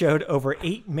happened and showed over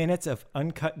 8 minutes of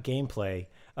uncut gameplay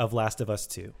of Last of Us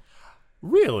 2.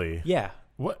 Really? Yeah.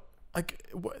 What? Like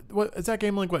what is that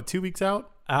game like? What, 2 weeks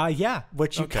out? Yeah,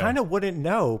 which you Okay. kind of wouldn't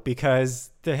know because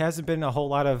there hasn't been a whole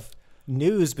lot of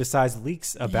news besides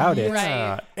leaks about it.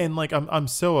 Right. And like I'm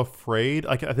so afraid.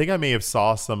 Like I think I may have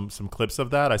saw some clips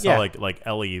of that. I saw Yeah. like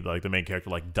Ellie, like the main character,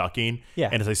 like ducking. Yeah.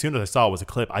 And as soon as I saw it was a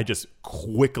clip, I just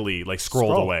quickly like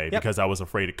scrolled Scroll. away Yep. because I was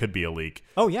afraid it could be a leak.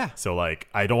 Oh, yeah. So like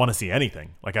I don't want to see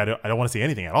anything. Like I don't want to see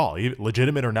anything at all,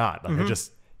 legitimate or not. Like I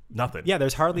just nothing. Yeah,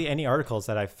 there's hardly any articles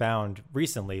that I've found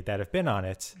recently that have been on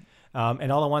it.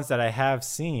 And all the ones that I have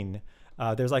seen,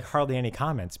 there's like hardly any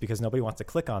comments because nobody wants to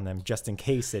click on them just in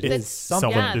case it is something.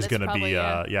 Yeah, There's that's gonna be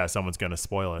probably, someone's gonna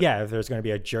spoil it. Yeah, if there's going to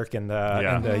be a jerk in the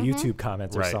YouTube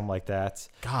comments or Right. something like that.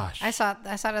 Gosh. I saw it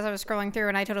as I was scrolling through,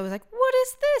 and I totally was like, "What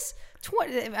is this?"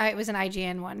 It was an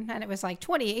IGN one, and it was like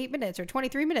 28 minutes or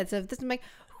 23 minutes of this. I'm like,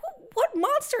 "What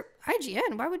monster?"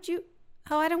 IGN? Why would you?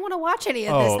 Oh, I don't want to watch any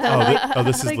of this. Though.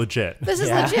 This is Like, legit. This is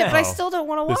Yeah. legit, but I Oh. still don't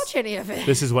want to watch any of it.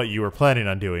 This is what you were planning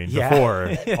on doing Yeah.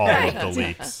 before all of the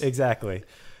leaks. Exactly.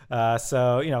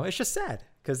 So, it's just sad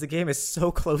because the game is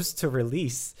so close to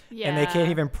release and they can't Yeah.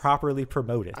 even properly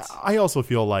promote it. I also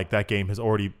feel like that game has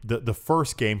already the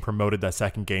first game promoted that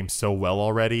second game so well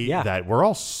already Yeah. that we're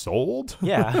all sold.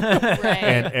 Yeah.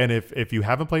 Right. And if you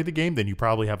haven't played the game, then you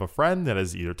probably have a friend that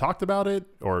has either talked about it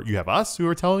or you have us who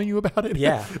are telling you about it.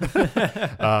 Yeah.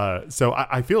 So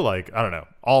I feel like, I don't know,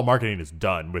 all marketing is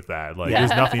done with that. Like Yeah.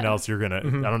 there's nothing else you're gonna. I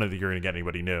don't know that you're gonna get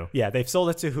anybody new. Yeah, they've sold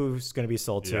it to who's going to be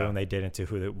sold to, Yeah. and they didn't to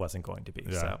who it wasn't going to be.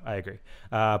 Yeah. So I agree.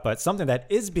 But something that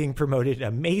is being promoted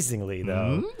amazingly,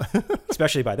 though,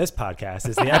 especially by this podcast,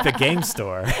 is the Epic Game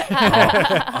Store.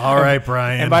 All right,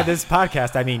 Brian. And by this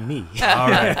podcast, I mean me. all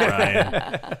right,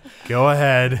 Brian. Go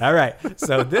ahead. All right.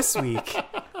 So this week,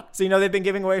 So they've been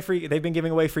giving away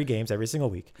free games every single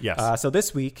week. Yes. So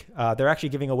this week they're actually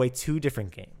giving away 2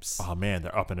 different games. Oh man,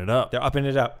 they're upping it up. They're upping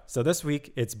it up. So this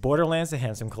week it's Borderlands: The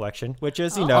Handsome Collection, which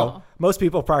is Oh. most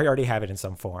people probably already have it in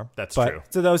some form. That's but true.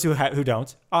 To those who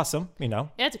don't, awesome. Yeah,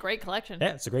 it's a great collection.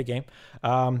 Yeah, it's a great game.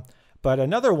 But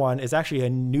another one is actually a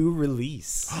new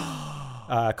release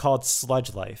called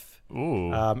Sludge Life.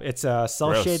 Ooh. It's a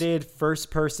cel-shaded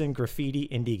first-person graffiti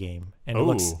indie game, and it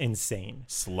looks Ooh. insane.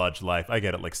 Sludge Life. I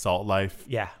get it, like Salt Life.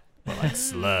 Yeah. But like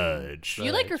sludge.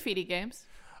 You like graffiti games?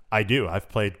 I do. I've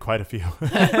played quite a few.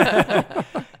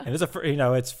 And it's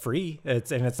it's free.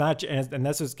 It's not, and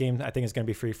this game I think is going to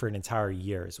be free for an entire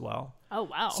year as well. Oh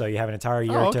wow! So you have an entire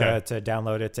year okay. to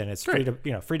download it, and it's Great.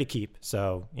 free to keep.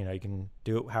 So you can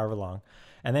do it however long.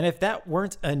 And then if that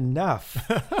weren't enough,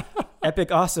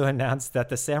 Epic also announced that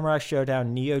the Samurai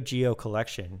Showdown Neo Geo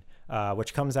Collection,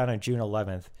 which comes out on June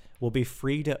 11th, will be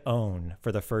free to own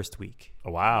for the first week.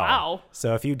 Wow. Wow.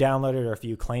 So if you download it or if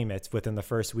you claim it within the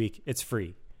first week, it's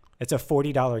free. It's a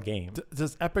 $40 game.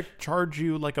 Does Epic charge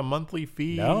you like a monthly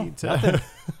fee? No, nothing.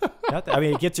 I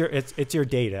mean, it's your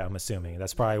data. I'm assuming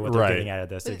that's probably what they're Right. getting out of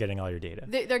this. They're getting all your data.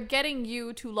 They're getting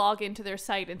you to log into their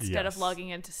site instead of Yes. logging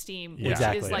into Steam, which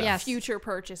Exactly. is like Yes. future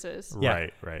purchases. Yeah.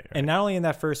 Right. And not only in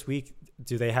that first week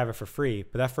do they have it for free,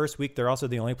 but that first week they're also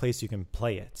the only place you can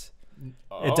play it.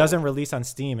 It doesn't release on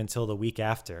Steam until the week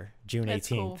after, June 18th. That's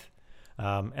cool.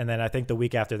 And then I think the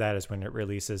week after that is when it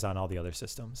releases on all the other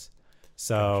systems.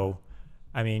 So,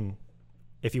 I mean,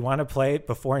 if you want to play it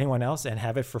before anyone else and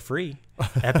have it for free,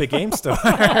 Epic Game Store.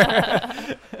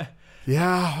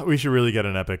 Yeah, we should really get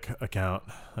an Epic account,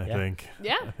 I Yeah. think.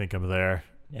 Yeah. I think I'm there.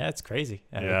 Yeah, it's crazy.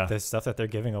 I mean, Yeah. the stuff that they're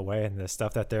giving away and the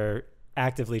stuff that they're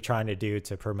actively trying to do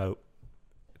to promote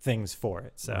things for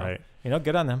it. So, Right.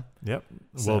 good on them. Yep.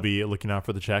 So- We'll be looking out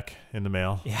for the check in the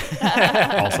mail.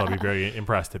 Yeah. Also, I'd be very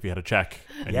impressed if you had a check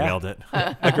and Yeah. you mailed it.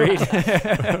 Agreed.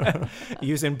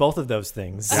 Using both of those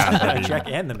things, Yeah, that'd the be- check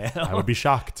and the mail. I would be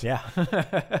shocked. Yeah.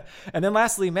 And then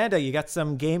lastly, Amanda, you got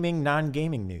some gaming,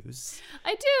 non-gaming news.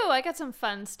 I do. I got some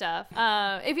fun stuff.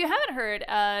 If you haven't heard,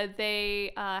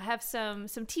 they have some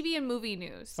TV and movie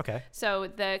news. Okay. So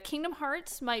the Kingdom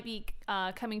Hearts might be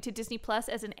coming to Disney Plus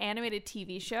as an animated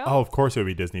TV show. Oh, of course it would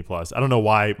be Disney Plus. I don't know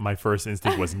why my first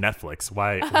instinct was Netflix.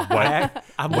 Why?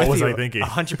 I'm What with was you I thinking?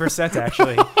 100%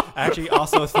 actually. I actually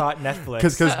also thought Netflix.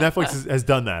 Because Netflix has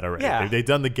done that already. Yeah. They've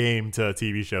done the game to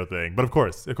TV show thing. But of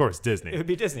course, it Disney. would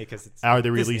be Disney because it's Are they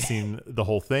Disney. releasing the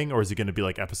whole thing, or is it going to be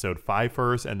like episode 5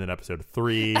 first, and then episode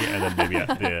 3, and then maybe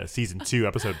the season 2,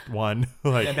 episode 1?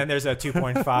 Like, And then there's a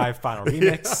 2.5 final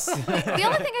remix. The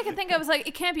only thing I can think of is like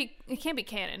it can't be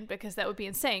canon because that would be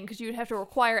insane because you would have to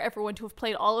require everyone to have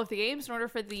played all of the games in order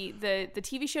for the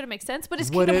TV show to make sense. But it's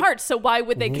Would Kingdom it- Hearts, so why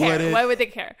would they care? would it- Why would they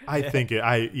care? I think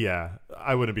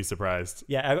I wouldn't be surprised.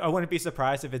 Yeah, I wouldn't be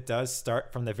surprised if it does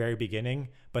start from the very beginning,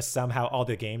 but somehow all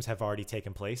the games have already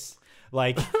taken place.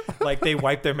 Like they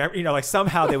wipe their memory, like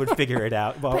somehow they would figure it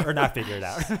out. Well, or not figure it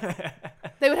out.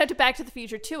 They would have to Back to the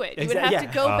Future to it. You would have Yeah. to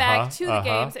go back to the Uh-huh.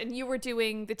 games, and you were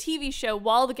doing the TV show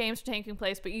while the games were taking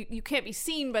place, but you can't be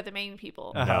seen by the main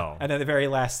people. No. And then the very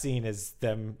last scene is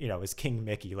them, is King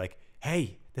Mickey like,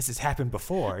 hey, this has happened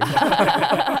before.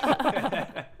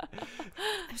 I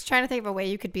was trying to think of a way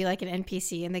you could be like an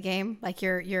NPC in the game. Like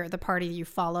you're the party you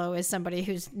follow is somebody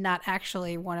who's not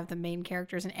actually one of the main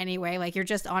characters in any way. Like you're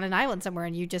just on an island somewhere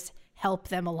and you just help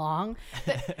them along.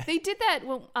 They did that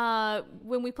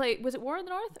when we played. Was it War in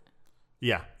the North?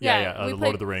 Yeah. we The played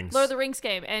Lord of the Rings. Lord of the Rings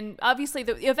game, and obviously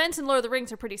the events in Lord of the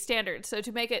Rings are pretty standard. So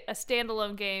to make it a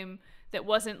standalone game that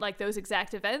wasn't like those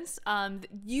exact events,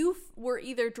 you were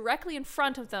either directly in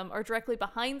front of them or directly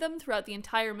behind them throughout the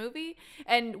entire movie,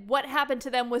 and what happened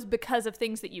to them was because of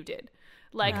things that you did.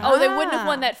 Like, oh, they wouldn't have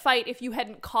won that fight if you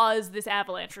hadn't caused this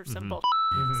avalanche or some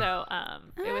bullshit. So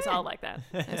it was all like that.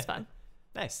 It was fun.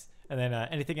 Nice. And then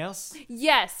anything else?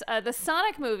 Yes, the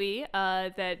Sonic movie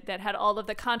that had all of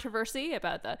the controversy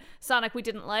about the Sonic we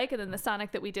didn't like and then the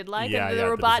Sonic that we did like Yeah, and the the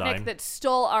Robotnik design. that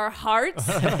stole our hearts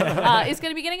is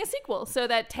going to be getting a sequel. So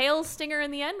that Tails stinger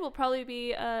in the end will probably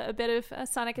be a bit of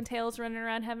Sonic and Tails running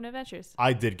around having adventures.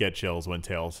 I did get chills when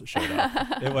Tails showed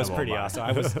up. It was I won't pretty lie. awesome.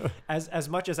 I was as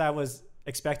much as I was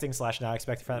expecting / not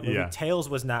expecting from that movie. Yeah. Tails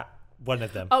was not one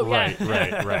of them. Oh, Right,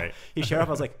 yeah. right. He showed up.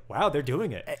 I was like, wow, they're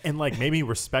doing it. And like made me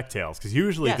respect Tails, because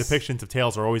usually Yes. depictions of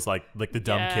Tails are always like the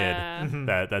dumb Yeah. kid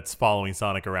that's following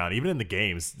Sonic around. Even in the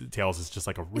games, Tails is just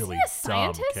like a really he a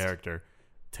dumb scientist? character.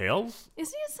 Tails?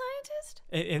 Is he a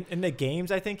scientist? In the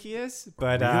games, I think he is,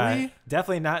 but Really?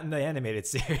 definitely not in the animated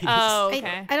series. Oh,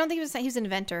 okay. I don't think he was an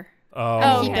inventor.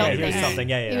 Oh, He okay. built He was things. something.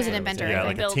 Yeah, He was an yeah, inventor. Yeah, I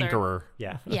like think. a Builder. tinkerer.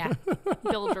 Yeah, Yeah.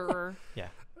 Builder. yeah.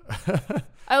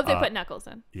 I hope they put Knuckles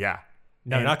in. Yeah.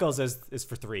 No, And- Knuckles is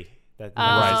for 3. Right,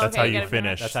 Oh, that's okay, how you you gotta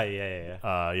finish. That's how.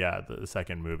 Yeah. Yeah, the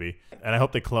second movie. And I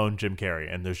hope they clone Jim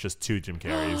Carrey, and there's just 2 Jim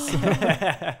Carreys.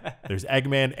 There's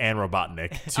Eggman and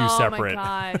Robotnik, 2 Oh my separate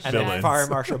gosh. And then villains. Fire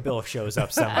Marshal Bill shows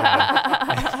up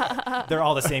somehow. They're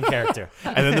all the same character.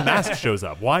 And then the mask shows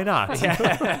up. Why not?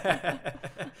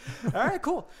 All right,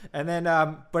 cool. And then,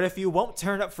 but if you won't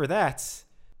turn up for that,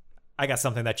 I got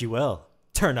something that you will.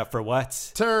 Turn up for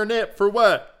what? Turn it for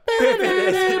what?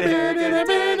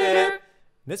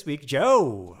 This week,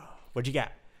 Joe, what'd you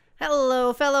got?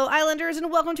 Hello, fellow Islanders,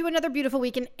 and welcome to another beautiful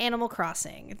week in Animal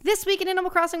Crossing. This week in Animal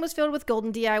Crossing was filled with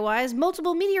golden DIYs,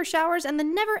 multiple meteor showers, and the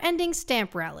never-ending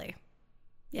stamp rally.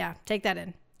 Yeah, take that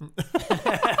in.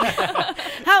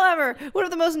 However, one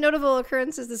of the most notable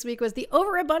occurrences this week was the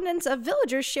overabundance of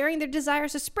villagers sharing their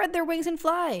desires to spread their wings and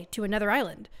fly to another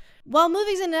island. While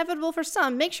moving is inevitable for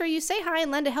some, make sure you say hi and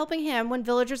lend a helping hand when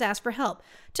villagers ask for help,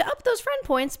 to up those friend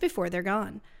points before they're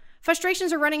gone.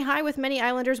 Frustrations are running high with many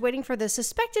islanders waiting for the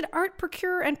suspected art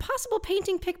procurer and possible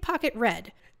painting pickpocket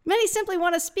Red. Many simply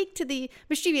want to speak to the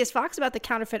mischievous fox about the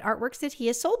counterfeit artworks that he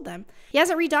has sold them. He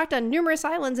hasn't redocked on numerous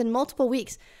islands in multiple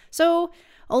weeks, so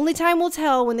only time will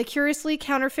tell when the curiously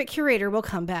counterfeit curator will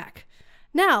come back.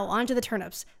 Now, on to the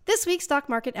turnips. This week's stock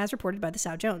market as reported by the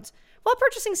Dow Jones. While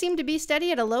purchasing seemed to be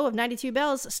steady at a low of 92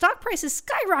 bells, stock prices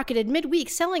skyrocketed midweek,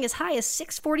 selling as high as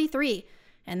 643.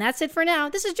 And that's it for now.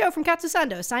 This is Joe from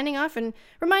Katsusando signing off and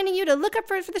reminding you to look up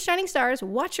for the shining stars,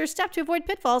 watch your step to avoid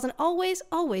pitfalls, and always,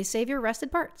 always save your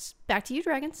rested parts. Back to you,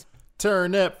 dragons.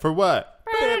 Turn it for what?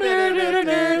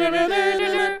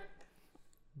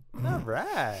 All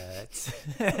right.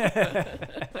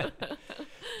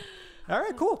 All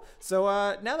right, cool. So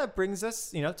now that brings us,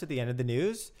 to the end of the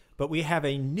news. But we have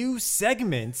a new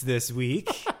segment this week.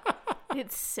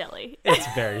 It's silly. It's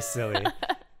very silly.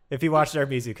 If you watched our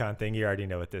MuzuCon thing, you already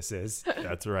know what this is.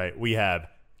 That's right. We have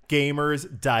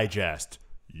Gamers Digest.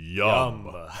 Yum.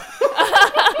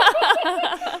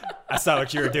 I saw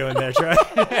what you were doing there, Troy.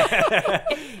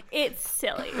 It's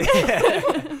silly.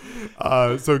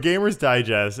 So Gamers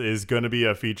Digest is going to be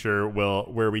a feature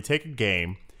where we take a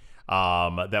game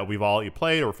that we've all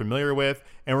played or familiar with,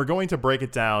 and we're going to break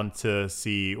it down to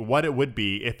see what it would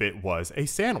be if it was a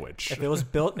sandwich. If it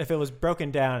was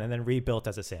broken down and then rebuilt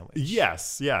as a sandwich.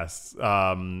 Yes.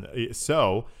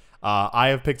 So I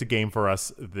have picked a game for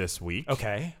us this week.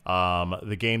 Okay.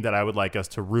 The game that I would like us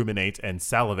to ruminate and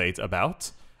salivate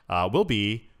about will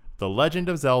be The Legend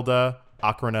of Zelda: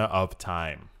 Ocarina of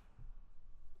Time.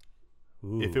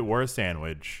 Ooh. If it were a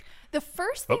sandwich. The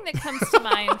first thing that comes to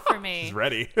mind for me He's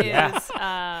ready.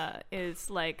 is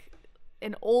like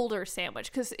an older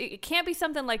sandwich, because it can't be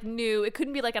something like new. It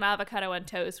couldn't be like an avocado on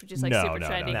toast, which is like super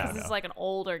trendy, because it's like an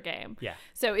older game. Yeah.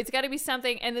 So it's got to be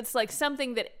something, and it's like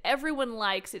something that everyone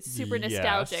likes. It's super Yes.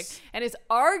 nostalgic, and is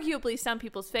arguably some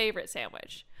people's favorite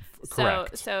sandwich.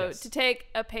 Correct. So Yes. to take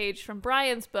a page from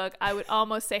Brian's book, I would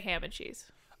almost say ham and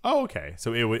cheese. Oh, okay.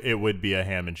 So it would be a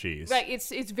ham and cheese. Right,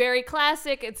 it's very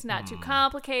classic. It's not too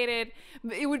complicated.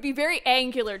 It would be very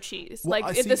angular cheese, Well, like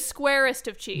I see- the squarest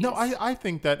of cheese. No, I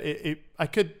think that I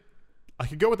could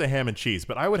go with the ham and cheese,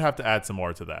 but I would have to add some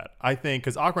more to that. I think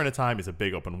because Ocarina of Time is a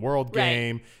big open world Right.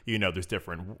 game. There's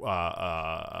different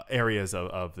areas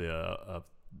of the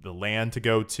land to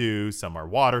go to. Some are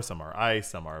water, some are ice,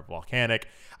 some are volcanic.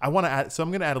 I want to add, so I'm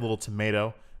going to add a little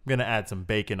tomato. I'm going to add some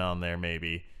bacon on there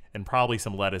maybe, and probably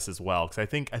some lettuce as well, because I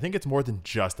think it's more than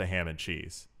just a ham and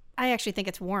cheese. I actually think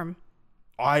it's warm.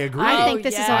 I agree. I think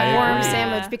this is a yeah. warm I agree.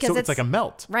 sandwich because So it's like a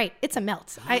melt. Right, it's a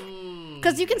melt.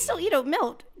 Because you can still,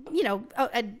 melt.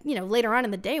 Later on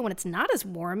in the day when it's not as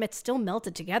warm, it's still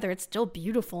melted together. It's still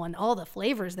beautiful and all the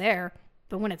flavors there.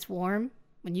 But when it's warm,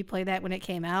 when you play that when it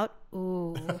came out,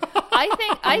 ooh. I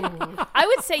think I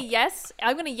would say yes.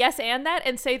 I'm going to yes and that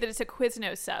and say that it's a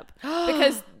Quiznos sub,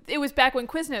 because it was back when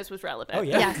Quiznos was relevant. Oh,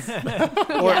 yeah. Yes,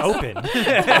 Or open.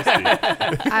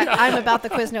 I'm about the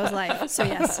Quiznos life, so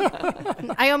yes.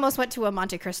 I almost went to a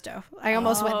Monte Cristo. I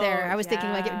almost went there. I was thinking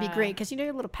like it would be great because you get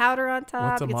a little powder on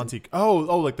top. What's a you get some- Monte?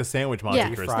 Oh, like the sandwich Monte Yeah,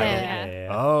 Cristo. Fried it. Yeah.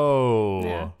 Yeah. Oh.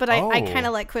 Yeah. But I Oh. kind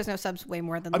of like Quiznos subs way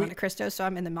more than the mean, Monte Cristo, so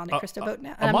I'm in the Monte Cristo boat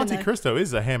now. A I'm in Monte the- Cristo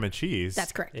is a ham and cheese.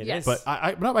 That's correct. It Yes. is. But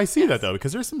I see that though,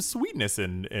 because there's some sweetness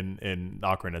in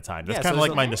Ocarina of Time. That's Yeah, kind so of like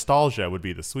there's my a- nostalgia would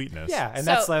be the sweetness. Yeah, and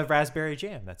So- that's the raspberry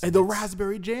jam. That's And the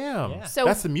raspberry jam. Yeah. So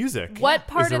that's the music. What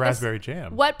part is the of raspberry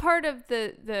jam? What part of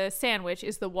the sandwich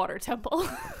is the water temple?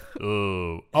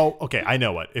 Ooh. Oh, okay. I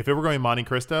know what. If it were going Monte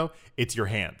Cristo, it's your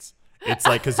hands. It's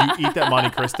like because you eat that Monte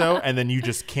Cristo and then you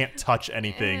just can't touch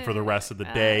anything for the rest of the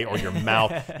day, or your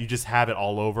mouth. You just have it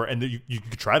all over, and you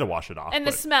try to wash it off. And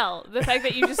the smell, the fact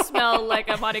that you just smell like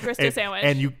a Monte Cristo sandwich.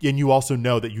 And you also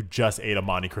know that you just ate a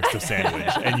Monte Cristo sandwich,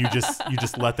 and you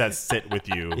just let that sit with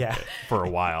you for a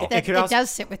while. It does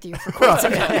sit with you for quite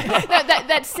some time.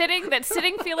 that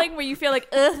sitting feeling where you feel like,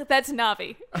 ugh, that's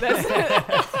Navi. That's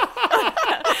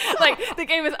like the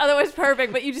game is otherwise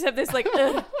perfect, but you just have this like,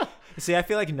 ugh. See, I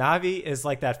feel like Navi is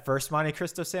like that first Monte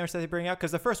Cristo sandwich that they bring out,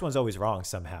 because the first one's always wrong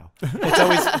somehow.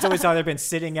 It's always either been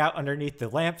sitting out underneath the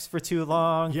lamps for too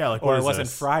long, like, or it wasn't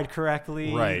fried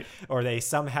correctly, right? Or they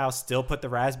somehow still put the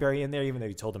raspberry in there, even though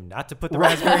you told them not to put the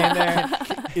raspberry in there.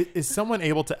 Is someone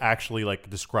able to actually like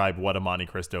describe what a Monte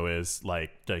Cristo is?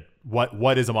 Like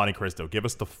what is a Monte Cristo? Give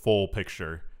us the full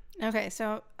picture. Okay,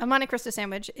 so a Monte Cristo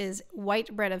sandwich is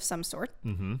white bread of some sort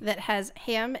that has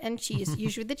ham and cheese.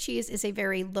 Usually the cheese is a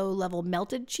very low-level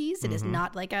melted cheese. It is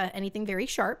not like anything very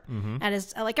sharp. And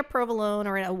it's like a provolone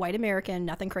or a white American,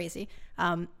 nothing crazy.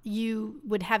 You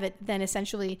would have it then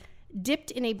essentially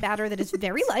dipped in a batter that is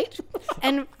very light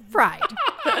and fried.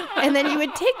 And then you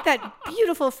would take that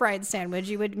beautiful fried sandwich,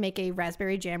 you would make a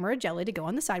raspberry jam or a jelly to go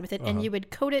on the side with it, and you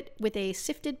would coat it with a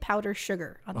sifted powder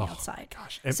sugar on the outside.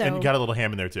 Gosh. And you got a little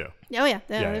ham in there too. Oh yeah,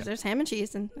 there's ham and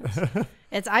cheese, and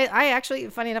it's I actually,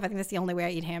 funny enough, I think that's the only way I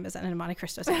eat ham is in a Monte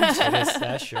Cristo sandwich.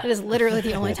 That's true. It is literally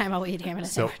the only time I will eat ham in a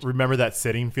So sandwich. remember that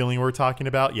sitting feeling we're talking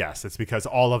about? Yes, it's because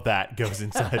all of that goes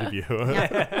inside of you.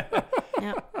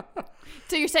 Yeah.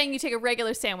 So you're saying you take a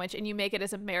regular sandwich and you make it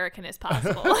as American as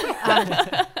possible.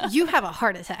 You have a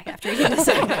heart attack after eating a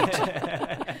sandwich.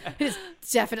 It is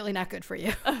definitely not good for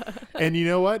you. And you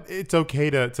know what? It's okay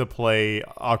to play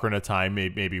Ocarina of Time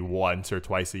maybe once or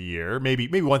twice a year.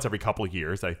 Maybe once every couple of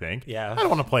years, I think. Yeah. I don't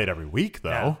want to play it every week,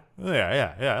 though.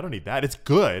 Yeah. I don't need that. It's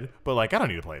good, but like I don't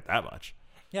need to play it that much.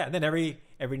 Yeah, and then every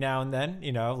now and then,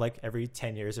 like every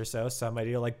 10 years or so,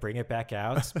 somebody will like bring it back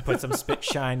out, put some spit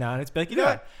shine on it. It's be like, you know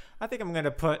what? I think I'm going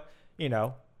to put,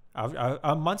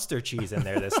 a Munster cheese in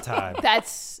there this time.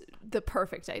 That's the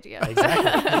perfect idea.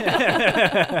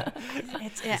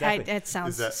 Exactly. It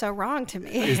sounds so wrong to me.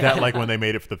 Is that like when they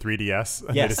made it for the 3DS? Yes,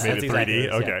 They just made it 3D? exactly what it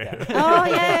is. Okay. Oh,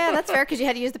 yeah, that's fair, because you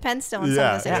had to use the pen still in some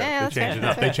of those things. Yeah, They that's changed it fair.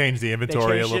 up. They changed the They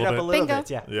inventory changed a it little up bit. a little Bingo.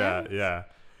 bit, Yeah.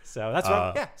 So that's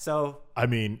right. Yeah. So I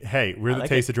mean, hey, we're the like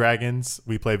Taste of Dragons.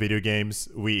 We play video games.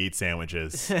 We eat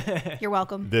sandwiches. You're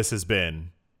welcome. This has been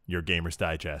your Gamer's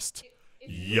Digest.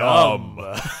 Yum.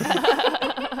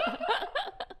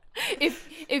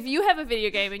 If you have a video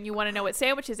game and you want to know what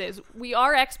sandwiches is, we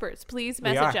are experts. Please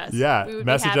message us. Yeah, We would be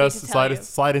message happy us, to tell you.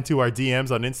 slide into our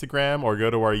DMs on Instagram, or go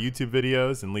to our YouTube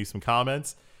videos and leave some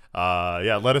comments.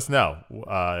 Let us know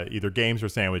either games or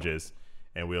sandwiches,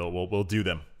 and we'll do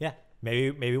them. yeah,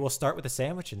 maybe we'll start with a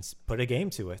sandwich and put a game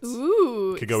to it.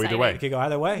 Ooh, Could go either exciting. way. It could go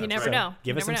either way. You never So know.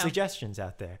 Give You us some never know. suggestions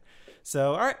out there.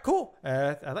 So, all right, cool.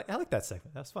 I like that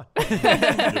segment. That was fun.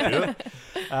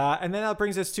 And then that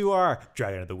brings us to our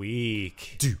Dragon of the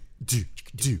Week. Do.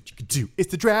 It's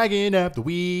the Dragon of the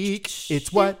Week.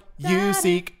 It's what you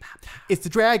seek. It's the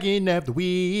Dragon of the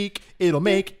Week. It'll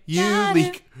make you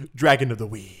leak. Dragon of the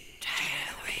Week.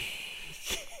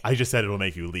 I just said it'll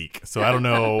make you leak, so I don't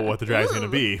know what the dragon's going to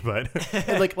be, but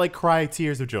like cry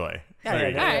tears of joy.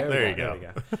 There you go.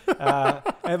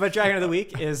 But Dragon of the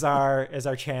Week is our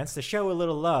chance to show a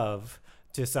little love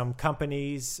to some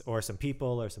companies or some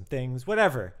people or some things,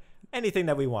 whatever, anything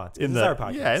that we want. This is our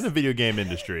podcast. In the video game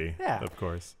industry, Yeah. of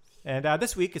course. And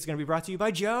this week it's going to be brought to you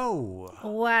by Joe.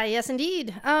 Why, yes,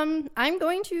 indeed. I'm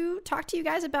going to talk to you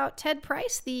guys about Ted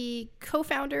Price, the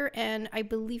co-founder, and I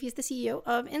believe he's the CEO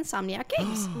of Insomniac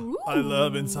Games. I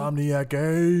love Insomniac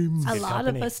Games. A lot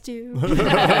company. of us do.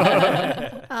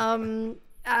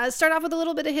 Start off with a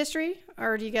little bit of history,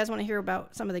 or do you guys want to hear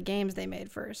about some of the games they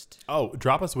made first? Oh,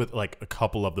 drop us with like a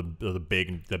couple of the big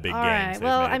All games. right. they've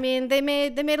Well, made. I mean, they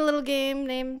made a little game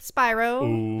named Spyro.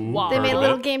 Ooh, Wow. They heard made a of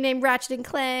little it. game named Ratchet and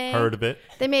Clank. Heard of it?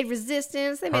 They made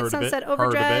Resistance. They made Heard of it. Sunset Heard of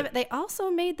Overdrive. it. They also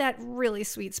made that really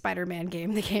sweet Spider-Man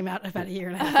game that came out about a year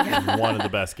and a half ago. One of the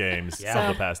best games of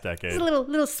the past decade. It's a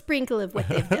little sprinkle of what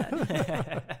they've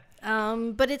done.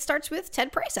 But it starts with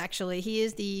Ted Price, actually. He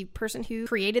is the person who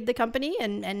created the company,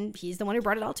 and he's the one who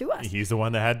brought it all to us. He's the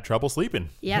one that had trouble sleeping.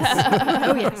 Yes.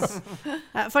 Oh, yes.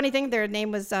 Funny thing, their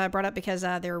name was brought up because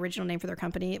their original name for their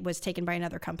company was taken by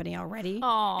another company already.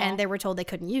 Aw. And they were told they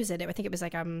couldn't use it. I think it was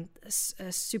like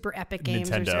Super Epic Games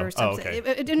Nintendo. or something. Oh,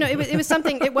 okay. It was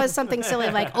something. It was something silly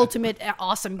like Ultimate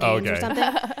Awesome Games or Okay. something.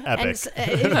 Epic.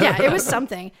 And it was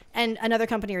something. And another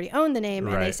company already owned the name,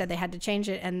 and they Right. said they had to change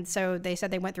it. And so they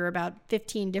said they went through about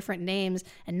 15 different names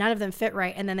and none of them fit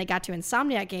right. And then they got to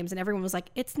Insomniac Games and everyone was like,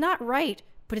 it's not right,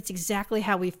 but it's exactly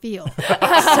how we feel. So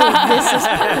this is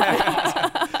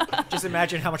perfect. Just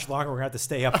imagine how much longer we're going to have to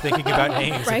stay up thinking about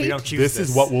names if we don't choose This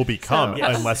is what we'll become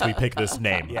Yes. unless we pick this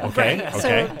name. Yeah. Okay? Right.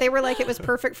 Okay. So they were like, it was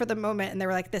perfect for the moment. And they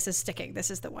were like, this is sticking. This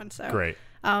is the one. So Great.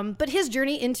 But his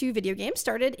journey into video games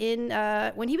started in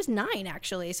when he was 9,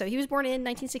 actually. So he was born in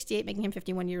 1968, making him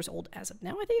 51 years old as of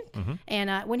now, I think.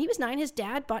 And when he was 9, his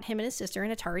dad bought him and his sister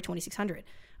an Atari 2600.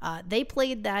 They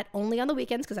played that only on the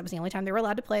weekends because that was the only time they were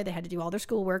allowed to play. They had to do all their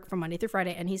schoolwork from Monday through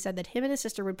Friday. And he said that him and his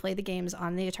sister would play the games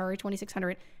on the Atari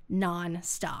 2600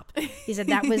 non-stop. He said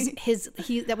that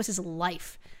was his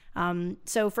life.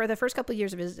 So for the first couple of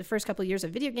years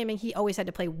of video gaming, he always had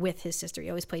to play with his sister. He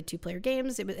always played 2-player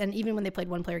games. And even when they played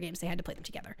 1-player games, they had to play them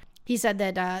together. He said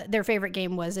that their favorite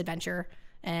game was Adventure,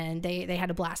 and they had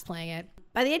a blast playing it.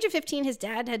 By the age of 15, his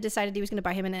dad had decided he was going to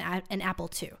buy him an Apple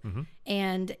II.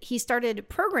 And he started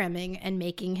programming and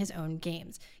making his own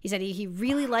games. He said he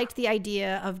really liked the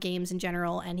idea of games in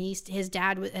general, and his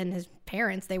dad and his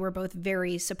parents, they were both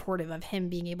very supportive of him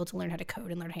being able to learn how to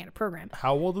code and learn how to program.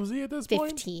 How old was he at this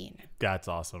point? 15. That's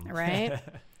awesome. Right?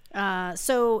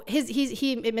 So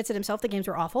he admits it himself. The games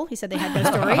were awful. He said they had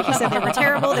no story. He said they were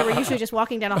terrible. They were usually just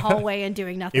walking down a hallway and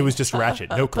doing nothing. It was just Ratchet,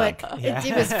 no clank. But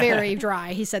it was very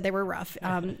dry. He said they were rough.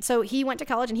 So he went to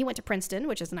college and he went to Princeton,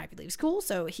 which is an Ivy League school.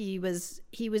 So he was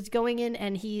going in,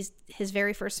 and his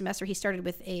very first semester he started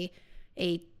with a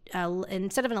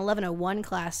instead of an 1101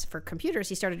 class for computers,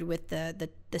 he started with the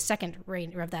second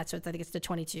range of that. So I think it's the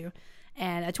 22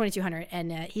 and a 2200.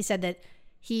 And he said that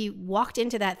he walked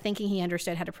into that thinking he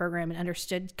understood how to program and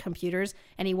understood computers,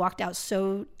 and he walked out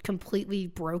so completely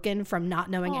broken from not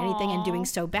knowing anything and doing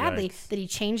so badly that he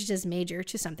changed his major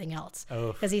to something else.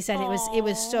 Because he said it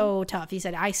was so tough. He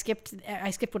said I skipped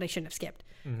what I shouldn't have skipped.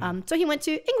 So he went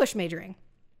to English majoring.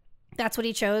 That's what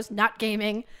he chose, not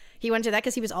gaming. He went to that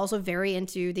because he was also very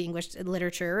into the English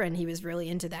literature, and he was really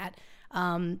into that.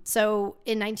 So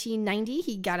in 1990,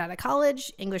 he got out of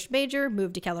college, English major,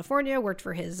 moved to California, worked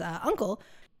for his uncle.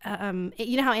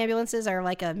 You know how ambulances are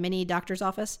like a mini doctor's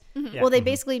office? Yeah. Well, they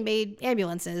basically made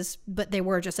ambulances, but they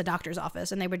were just a doctor's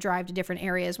office, and they would drive to different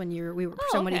areas when we were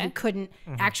somebody who couldn't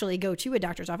actually go to a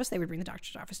doctor's office. They would bring the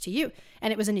doctor's office to you,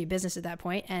 and it was a new business at that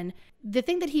point. And the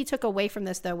thing that he took away from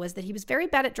this, though, was that he was very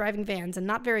bad at driving vans and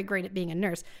not very great at being a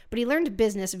nurse, but he learned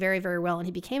business very, very well, and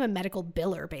he became a medical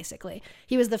biller, basically.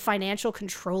 He was the financial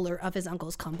controller of his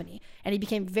uncle's company, and he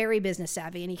became very business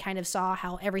savvy, and he kind of saw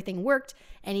how everything worked,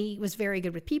 and he was very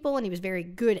good with people, and he was very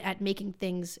good at making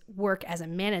things work as a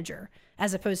manager,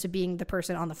 as opposed to being the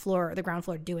person on the floor or the ground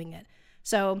floor doing it.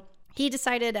 So he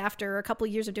decided after a couple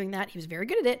of years of doing that, he was very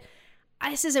good at it.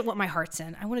 This isn't what my heart's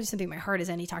in. I want to do something my heart is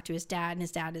in. He talked to his dad, and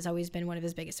his dad has always been one of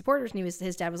his biggest supporters. And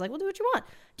his dad was like, well, do what you want.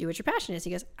 Do what your passion is.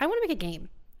 He goes, I want to make a game.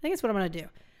 I think that's what I'm going to do.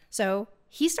 So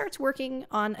he starts working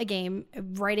on a game,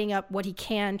 writing up what he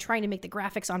can, trying to make the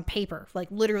graphics on paper, like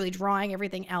literally drawing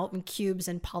everything out in cubes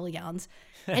and polygons.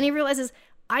 And he realizes,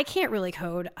 I can't really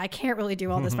code. I can't really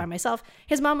do all this by myself.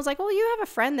 His mom was like, well, you have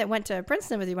a friend that went to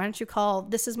Princeton with you. Why don't you call,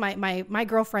 this is my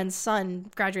girlfriend's son,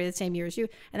 graduated the same year as you,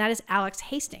 and that is Alex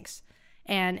Hastings.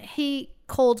 And he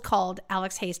cold called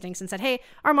Alex Hastings and said, hey,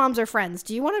 our moms are friends.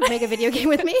 Do you want to make a video game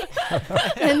with me?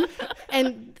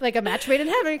 and like a match made in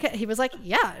heaven. He was like,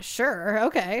 yeah, sure.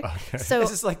 Okay. So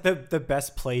This is like the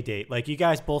best play date. Like, you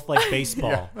guys both like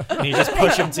baseball, and you just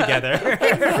push them together.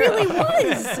 it really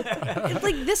was. It's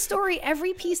like this story,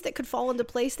 every piece that could fall into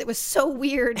place that was so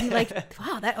weird. And like,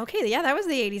 wow, that was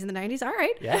the 80s and the 90s. All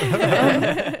right.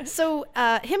 Yeah. So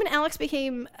him and Alex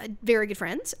became very good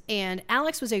friends, and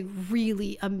Alex was a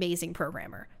really amazing programmer.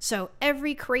 So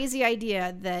every crazy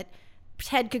idea that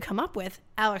Ted could come up with,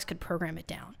 Alex could program it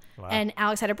down. Wow. And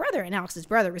Alex had a brother, and Alex's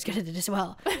brother was good at it as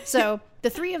well. So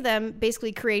the three of them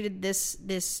basically created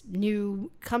this new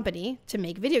company to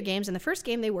make video games, and the first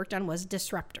game they worked on was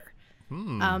Disruptor.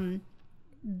 The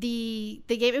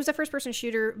game, it was a first-person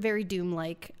shooter, very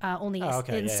Doom-like, only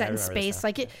set in space.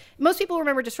 Like most people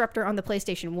remember Disruptor on the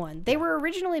PlayStation 1. They were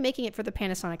originally making it for the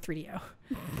Panasonic 3DO.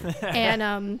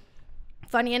 And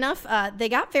funny enough, they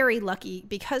got very lucky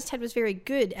because Ted was very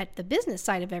good at the business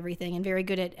side of everything and very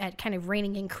good at kind of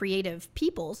reining in creative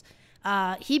peoples.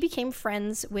 He became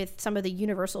friends with some of the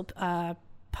Universal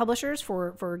publishers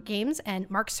for games, and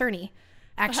Mark Cerny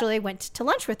actually went to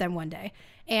lunch with them one day,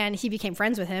 and he became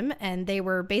friends with him, and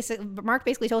Mark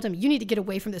basically told him, you need to get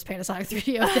away from this Panasonic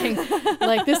 3DO thing.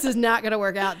 Like, this is not going to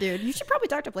work out, dude. You should probably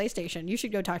talk to PlayStation. You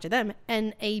should go talk to them.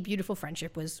 And a beautiful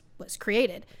friendship was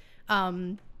created.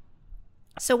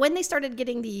 So when they started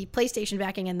getting the PlayStation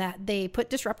backing and that, they put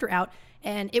Disruptor out,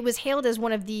 and it was hailed as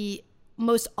one of the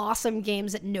most awesome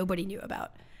games that nobody knew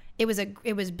about. It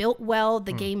was built well,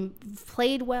 the game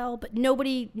played well, but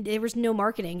there was no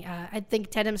marketing. I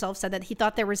think Ted himself said that he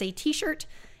thought there was a T-shirt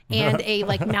and a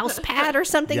like mouse pad or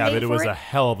something. Yeah, made but it for was a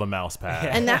hell of a mouse pad.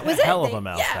 and that was it. Hell of a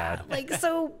mouse pad. Like,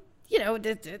 so, you know,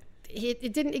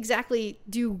 it didn't exactly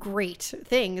do great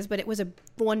things, but it was a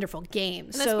wonderful game.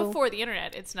 And that's before the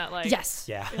internet. It's not like... Yes.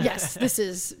 Yeah. Yes, this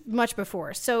is much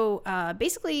before. So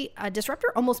basically,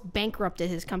 Disruptor almost bankrupted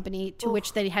his company, to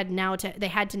which they had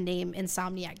to name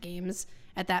Insomniac Games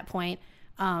at that point.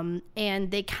 And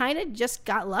they kind of just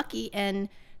got lucky and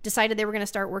decided they were going to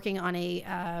start working on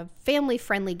a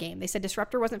family-friendly game. They said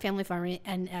Disruptor wasn't family-friendly,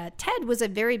 and Ted was a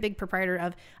very big proprietor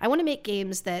of, I want to make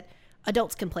games that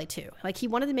adults can play too. Like, he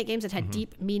wanted to make games that had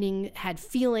deep meaning, had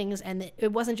feelings, and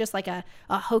it wasn't just like a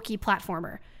hokey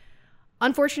platformer.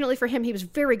 Unfortunately for him, he was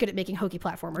very good at making hokey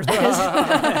platformers, because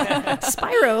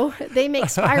Spyro, they make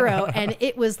Spyro, and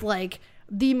it was like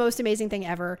the most amazing thing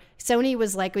ever. Sony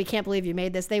was like, we can't believe you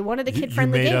made this. They wanted a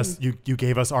kid-friendly game. You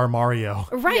gave us our Mario.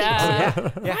 Right. Yeah.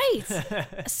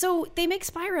 Right. So they make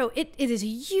Spyro. It is a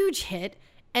huge hit.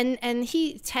 And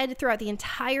Ted, throughout the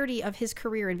entirety of his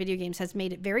career in video games, has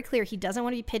made it very clear he doesn't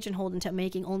want to be pigeonholed into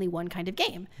making only one kind of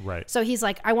game. Right. So he's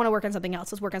like, I want to work on something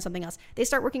else. Let's work on something else. They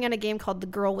start working on a game called The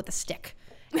Girl with a Stick.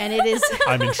 And it is...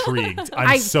 I'm intrigued.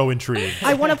 I'm so intrigued.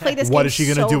 I want to play this game. What is she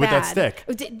going to so do with that bad.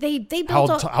 stick? They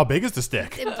built How big is the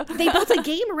stick? they built a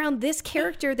game around this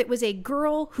character that was a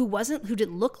girl who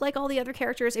didn't look like all the other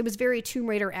characters. It was very Tomb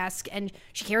Raider-esque, and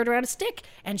she carried around a stick,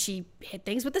 and she hit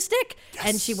things with the stick,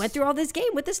 and she went through all this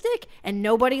game with the stick, and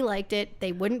nobody liked it.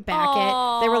 They wouldn't back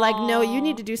it. They were like, no, you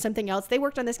need to do something else. They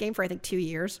worked on this game for, I think, 2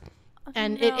 years.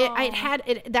 And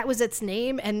that was its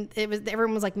name, and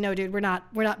everyone was like, no, dude, we're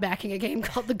not backing a game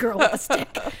called The Girl with a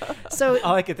Stick. So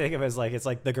All I could think of is like, it's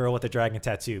like the girl with the dragon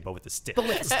tattoo, but with the stick.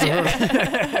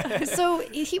 So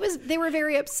they were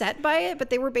very upset by it,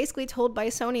 but they were basically told by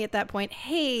Sony at that point,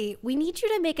 hey, we need you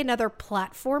to make another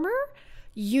platformer.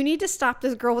 You need to stop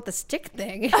this girl with the stick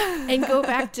thing and go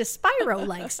back to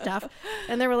Spyro-like stuff.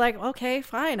 And they were like, okay,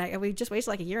 fine. We just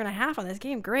wasted like a year and a half on this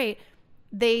game. Great.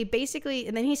 They basically,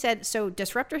 and then he said, so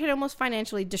Disruptor had almost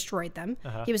financially destroyed them.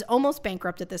 He was almost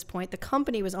bankrupt at this point. The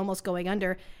company was almost going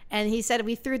under. And he said,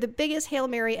 we threw the biggest Hail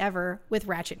Mary ever with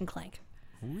Ratchet and Clank.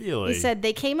 Really? He said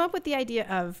they came up with the idea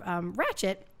of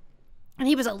Ratchet, and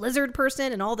he was a lizard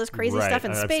person and all this crazy stuff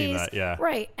in I've space. seen that, yeah.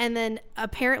 Right. And then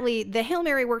apparently the Hail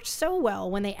Mary worked so well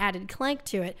when they added Clank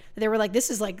to it that they were like, this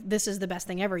is the best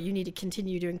thing ever. You need to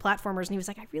continue doing platformers. And he was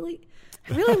like, I really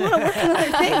want to work on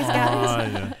other things,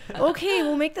 guys. Okay,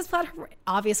 we'll make this platform.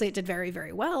 Obviously, it did very,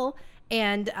 very well.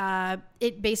 And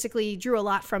it basically drew a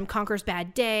lot from Conker's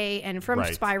Bad Day and from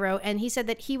Spyro. And he said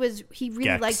that he really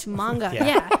Gex. liked manga.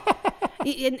 Yeah.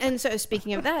 And so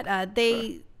speaking of that,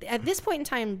 they at this point in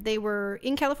time they were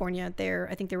in California.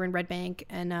 I think they were in Red Bank,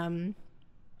 and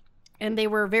they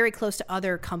were very close to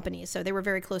other companies. So they were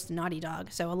very close to Naughty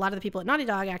Dog. So a lot of the people at Naughty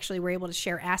Dog actually were able to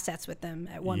share assets with them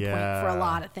at one point for a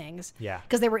lot of things. Yeah,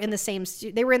 because they were in the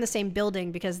same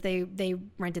building because they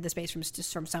rented the space from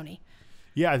Sony.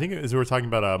 Yeah, I think as we were talking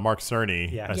about Mark Cerny,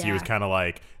 he was Yeah. kind of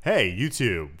like, hey, you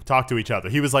two, talk to each other.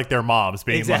 He was like their moms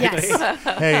being Exactly. like,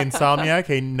 Yes. hey, Insomniac,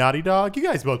 hey, Naughty Dog, you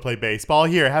guys both play baseball.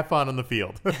 Here, have fun on the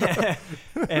field.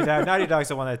 And Naughty Dog's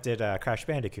the one that did Crash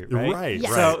Bandicoot, right? Right,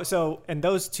 Yes. So, and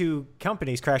those two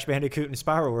companies, Crash Bandicoot and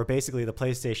Spyro, were basically the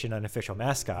PlayStation unofficial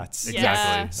mascots.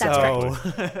 Yeah. Exactly.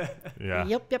 That's correct.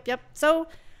 Yeah. Yep. So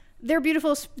their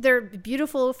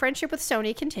beautiful friendship with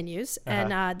Sony continues,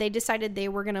 and they decided they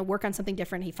were going to work on something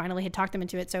different. He finally had talked them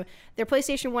into it. So their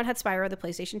PlayStation 1 had Spyro, the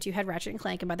PlayStation 2 had Ratchet and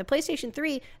Clank, and by the PlayStation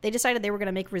 3, they decided they were going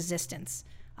to make Resistance.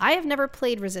 I have never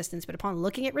played Resistance, but upon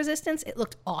looking at Resistance, it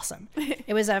looked awesome.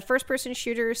 It was a first-person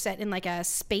shooter set in like a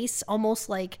space, almost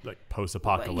like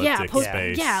post-apocalyptic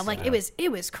space. Yeah, like it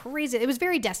was crazy. It was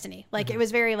very Destiny. Like it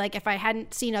was very like if I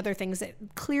hadn't seen other things that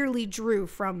clearly drew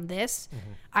from this,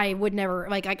 I would never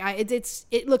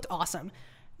it looked awesome.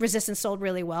 Resistance sold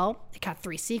really well. It got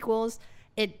 3 sequels.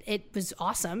 It was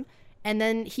awesome. And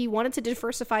then he wanted to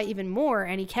diversify even more,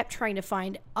 and he kept trying to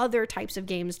find other types of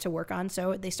games to work on.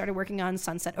 So they started working on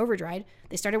Sunset Overdrive.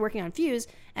 They started working on Fuse.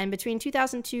 And between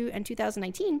 2002 and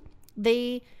 2019,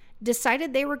 they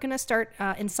decided they were going to start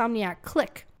Insomniac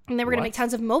Click. And they were going to make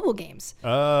tons of mobile games.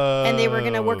 And they were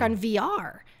going to work on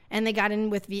VR. And they got in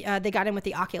with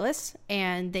the Oculus,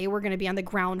 and they were going to be on the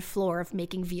ground floor of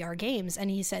making VR games.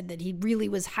 And he said that he really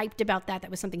was hyped about that.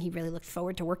 That was something he really looked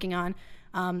forward to working on.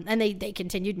 And they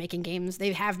continued making games.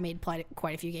 They have made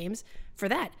quite a few games for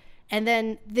that. And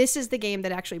then this is the game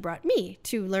that actually brought me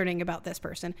to learning about this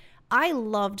person. I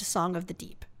loved Song of the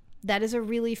Deep. That is a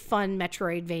really fun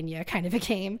Metroidvania kind of a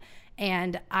game.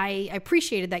 And I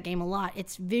appreciated that game a lot.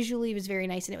 It's visually was very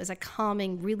nice, and it was a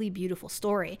calming, really beautiful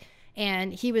story.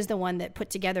 And he was the one that put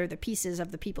together the pieces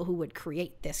of the people who would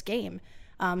create this game.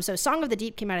 So Song of the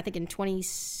Deep came out, I think, in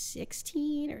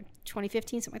 2016 or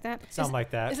 2015, something like that. Something like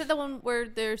that. Is it the one where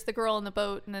there's the girl in the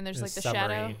boat and then there's like the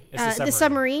shadow? It's The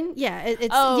submarine, yeah.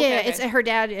 It's okay. It's her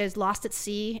dad is lost at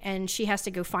sea, and she has to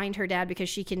go find her dad because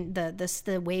she can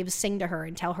the waves sing to her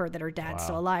and tell her that her dad's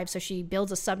still alive. So she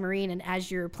builds a submarine, and as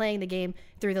you're playing the game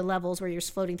through the levels where you're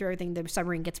floating through everything, the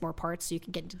submarine gets more parts, so you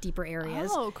can get into deeper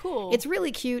areas. Oh, cool. It's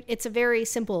really cute. It's a very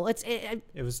simple. It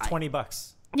was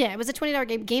 $20. Yeah, it was a $20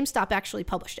 game. GameStop actually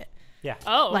published it. Yeah.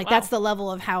 Oh, wow. That's the level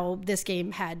of how this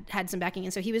game had some backing.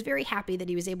 And so he was very happy that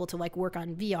he was able to like work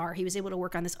on VR. He was able to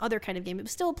work on this other kind of game. It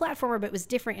was still a platformer, but it was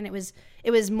different, and it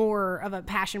was more of a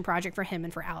passion project for him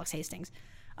and for Alex Hastings.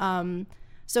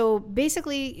 So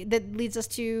basically that leads us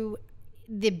to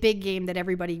the big game that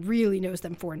everybody really knows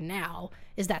them for now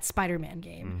is that Spider-Man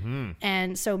game.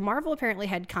 And so Marvel apparently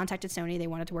had contacted Sony. They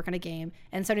wanted to work on a game,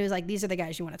 and Sony was like, these are the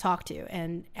guys you want to talk to.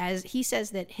 And as he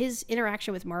says that his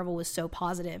interaction with Marvel was so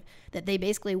positive that they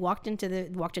basically walked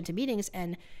into meetings,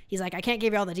 and he's like, I can't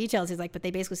give you all the details. He's like, but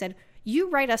they basically said, you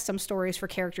write us some stories for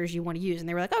characters you want to use. And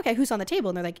they were like, okay, who's on the table?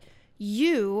 And they're like,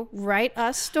 you write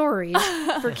us stories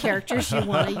for characters you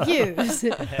want to use,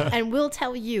 and we'll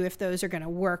tell you if those are going to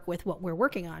work with what we're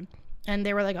working on. And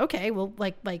they were like, okay, well,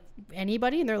 like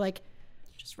anybody? And they're like,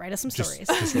 just write us some stories.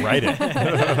 Just write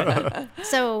it.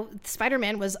 So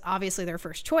Spider-Man was obviously their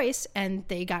first choice, and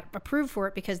they got approved for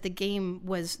it because the game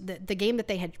was the game that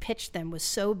they had pitched them was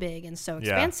so big and so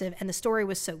expansive, and the story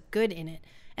was so good in it.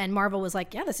 And Marvel was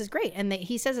like, yeah, this is great. And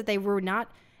he says that they were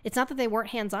not. It's not that they weren't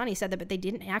hands-on, he said that, but they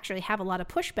didn't actually have a lot of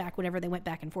pushback whenever they went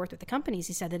back and forth with the companies.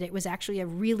 He said that it was actually a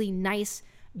really nice,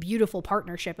 beautiful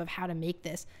partnership of how to make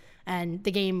this. And the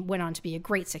game went on to be a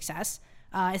great success.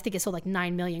 I think it sold like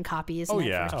 9 million copies in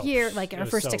that first year, like our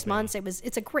first 6 months.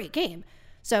 It's a great game.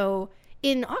 So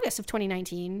in August of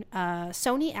 2019,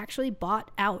 Sony actually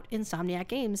bought out Insomniac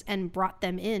Games and brought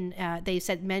them in.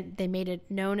 They made it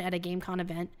known at a GameCon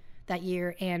event that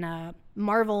year, and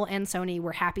Marvel and Sony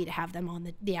were happy to have them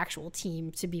on the actual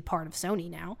team to be part of Sony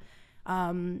now.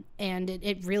 And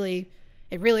it really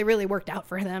worked out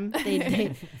for them.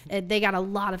 They got a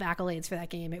lot of accolades for that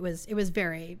game. It was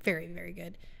very, very, very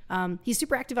good. He's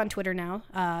super active on Twitter now.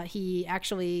 He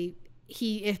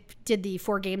did the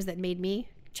 4 games that made me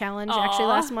challenge actually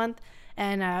last month.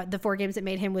 And the 4 games that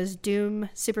made him was Doom,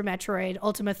 Super Metroid,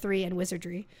 Ultima 3, and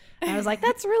Wizardry. And I was like,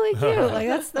 that's really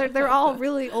cute. Like they're all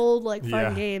really old, like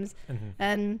fun games.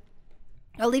 And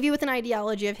I'll leave you with an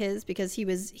ideology of his, because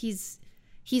he's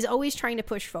always trying to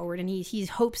push forward, and he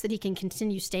hopes that he can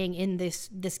continue staying in this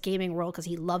gaming world because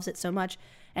he loves it so much.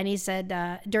 And he said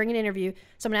during an interview,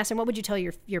 someone asked him, what would you tell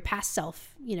your past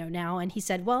self, now? And he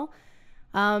said, well,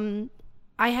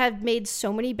 I have made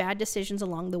so many bad decisions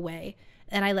along the way,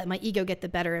 and I let my ego get the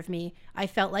better of me. I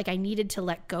felt like I needed to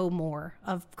let go more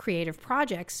of creative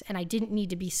projects, and I didn't need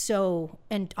to be so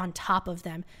on top of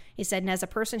them. He said, and as a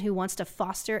person who wants to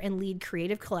foster and lead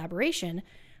creative collaboration,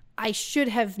 I should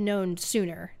have known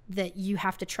sooner that you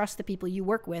have to trust the people you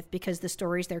work with, because the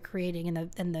stories they're creating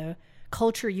and the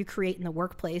culture you create in the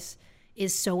workplace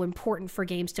is so important for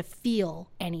games to feel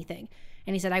anything.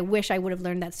 And he said, I wish I would have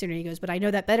learned that sooner. He goes, but I know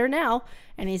that better now.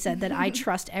 And he said that I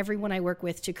trust everyone I work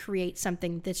with to create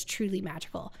something that's truly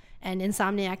magical. And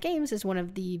Insomniac Games is one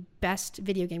of the best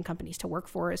video game companies to work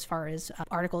for as far as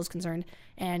Article is concerned.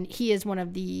 And he is one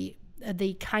of the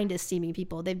kindest seeming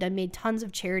people. They've made tons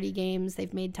of charity games.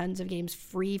 They've made tons of games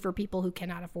free for people who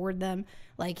cannot afford them.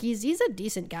 Like he's a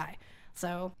decent guy.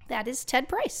 So that is Ted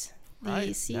Price, the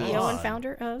CEO and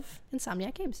founder of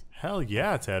Insomniac Games. Hell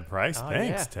yeah, Ted Price.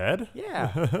 Thanks, Ted.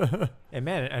 Yeah. And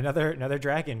man, another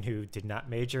dragon who did not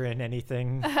major in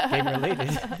anything game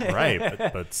related. Right,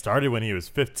 but started when he was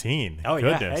 15. Oh,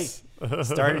 Goodness. yeah. Hey,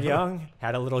 started young,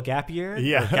 had a little gap year.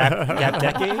 Yeah. Gap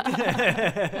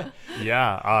decade.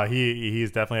 Yeah.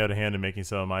 He's definitely out of hand in making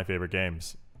some of my favorite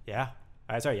games. Yeah.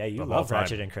 Sorry, yeah, you The love whole time.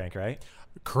 Ratchet and Crank, right?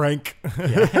 Crank.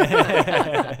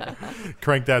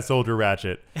 Crank that soldier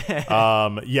Ratchet.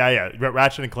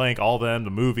 Ratchet and Clank, all of them, the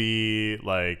movie,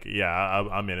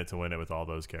 I'm in it to win it with all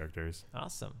those characters.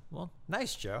 Awesome. Well,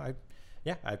 nice, Joe.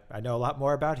 I know a lot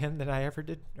more about him than I ever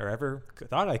did or ever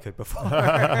thought I could before.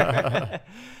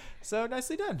 So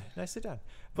nicely done.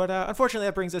 But unfortunately,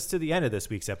 that brings us to the end of this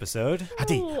week's episode.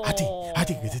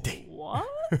 What?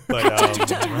 But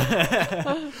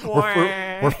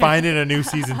We're finding a new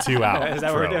season 2 out. Is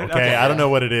that what we're Fro, doing? Okay, Okay. I don't know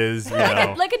what it is. You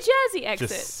know, Like a jazzy exit.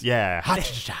 just yeah.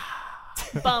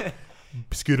 Bump.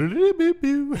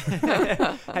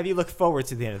 have you looked forward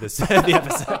to the end of this the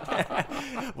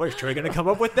episode? What is Troy going to come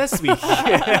up with this week?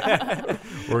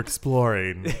 We're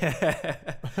exploring.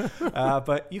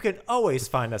 But you can always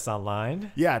find us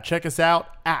online. Yeah, check us out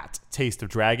at Taste of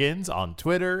Dragons on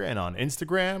Twitter and on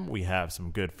Instagram. We have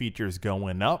some good features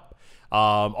going up.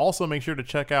 Also, make sure to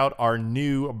check out our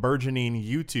new burgeoning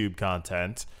YouTube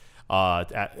content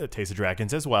at Taste of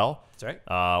Dragons as well. That's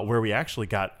right. Where we actually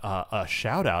got a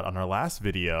shout out on our last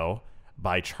video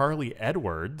by Charlie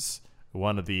Edwards,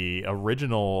 one of the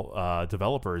original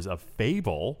developers of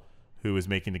Fable, who is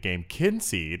making the game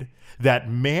Kinseed that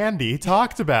Mandy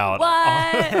talked about.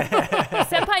 What?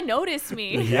 Senpai noticed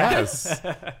me. Yes.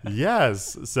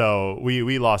 Yes. So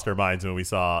we lost our minds when we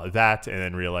saw that and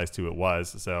then realized who it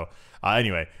was. So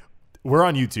anyway, we're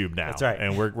on YouTube now. That's right.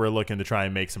 And we're looking to try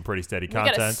and make some pretty steady We got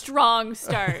a content. strong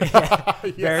start.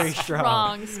 Very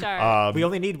strong. Strong start. We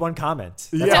only need one comment.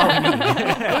 It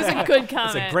was a good It's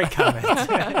comment. a great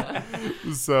comment.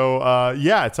 So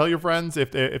yeah, tell your friends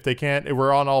if they can't.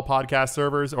 We're on all podcast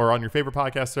servers or on your favorite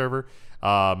podcast server.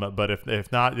 But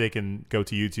if not, they can go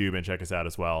to YouTube and check us out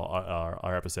as well.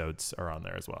 Our episodes are on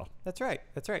there as well. That's right.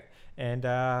 That's right. And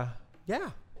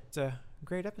yeah, it's a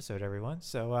great episode, everyone.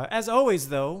 So as always,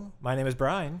 though, my name is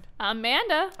Brian,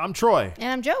 Amanda. I'm Troy.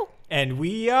 And I'm Joe. and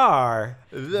we are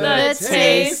The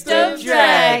Taste of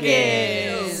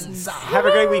Dragons. Have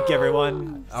a great week,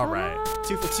 everyone. All right.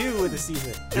 2 for 2 with the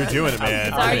season. You're doing it, man.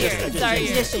 It's our I year. just- It's our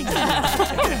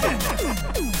year.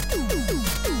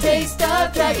 Taste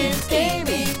of Dragons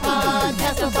Gaming Podcast.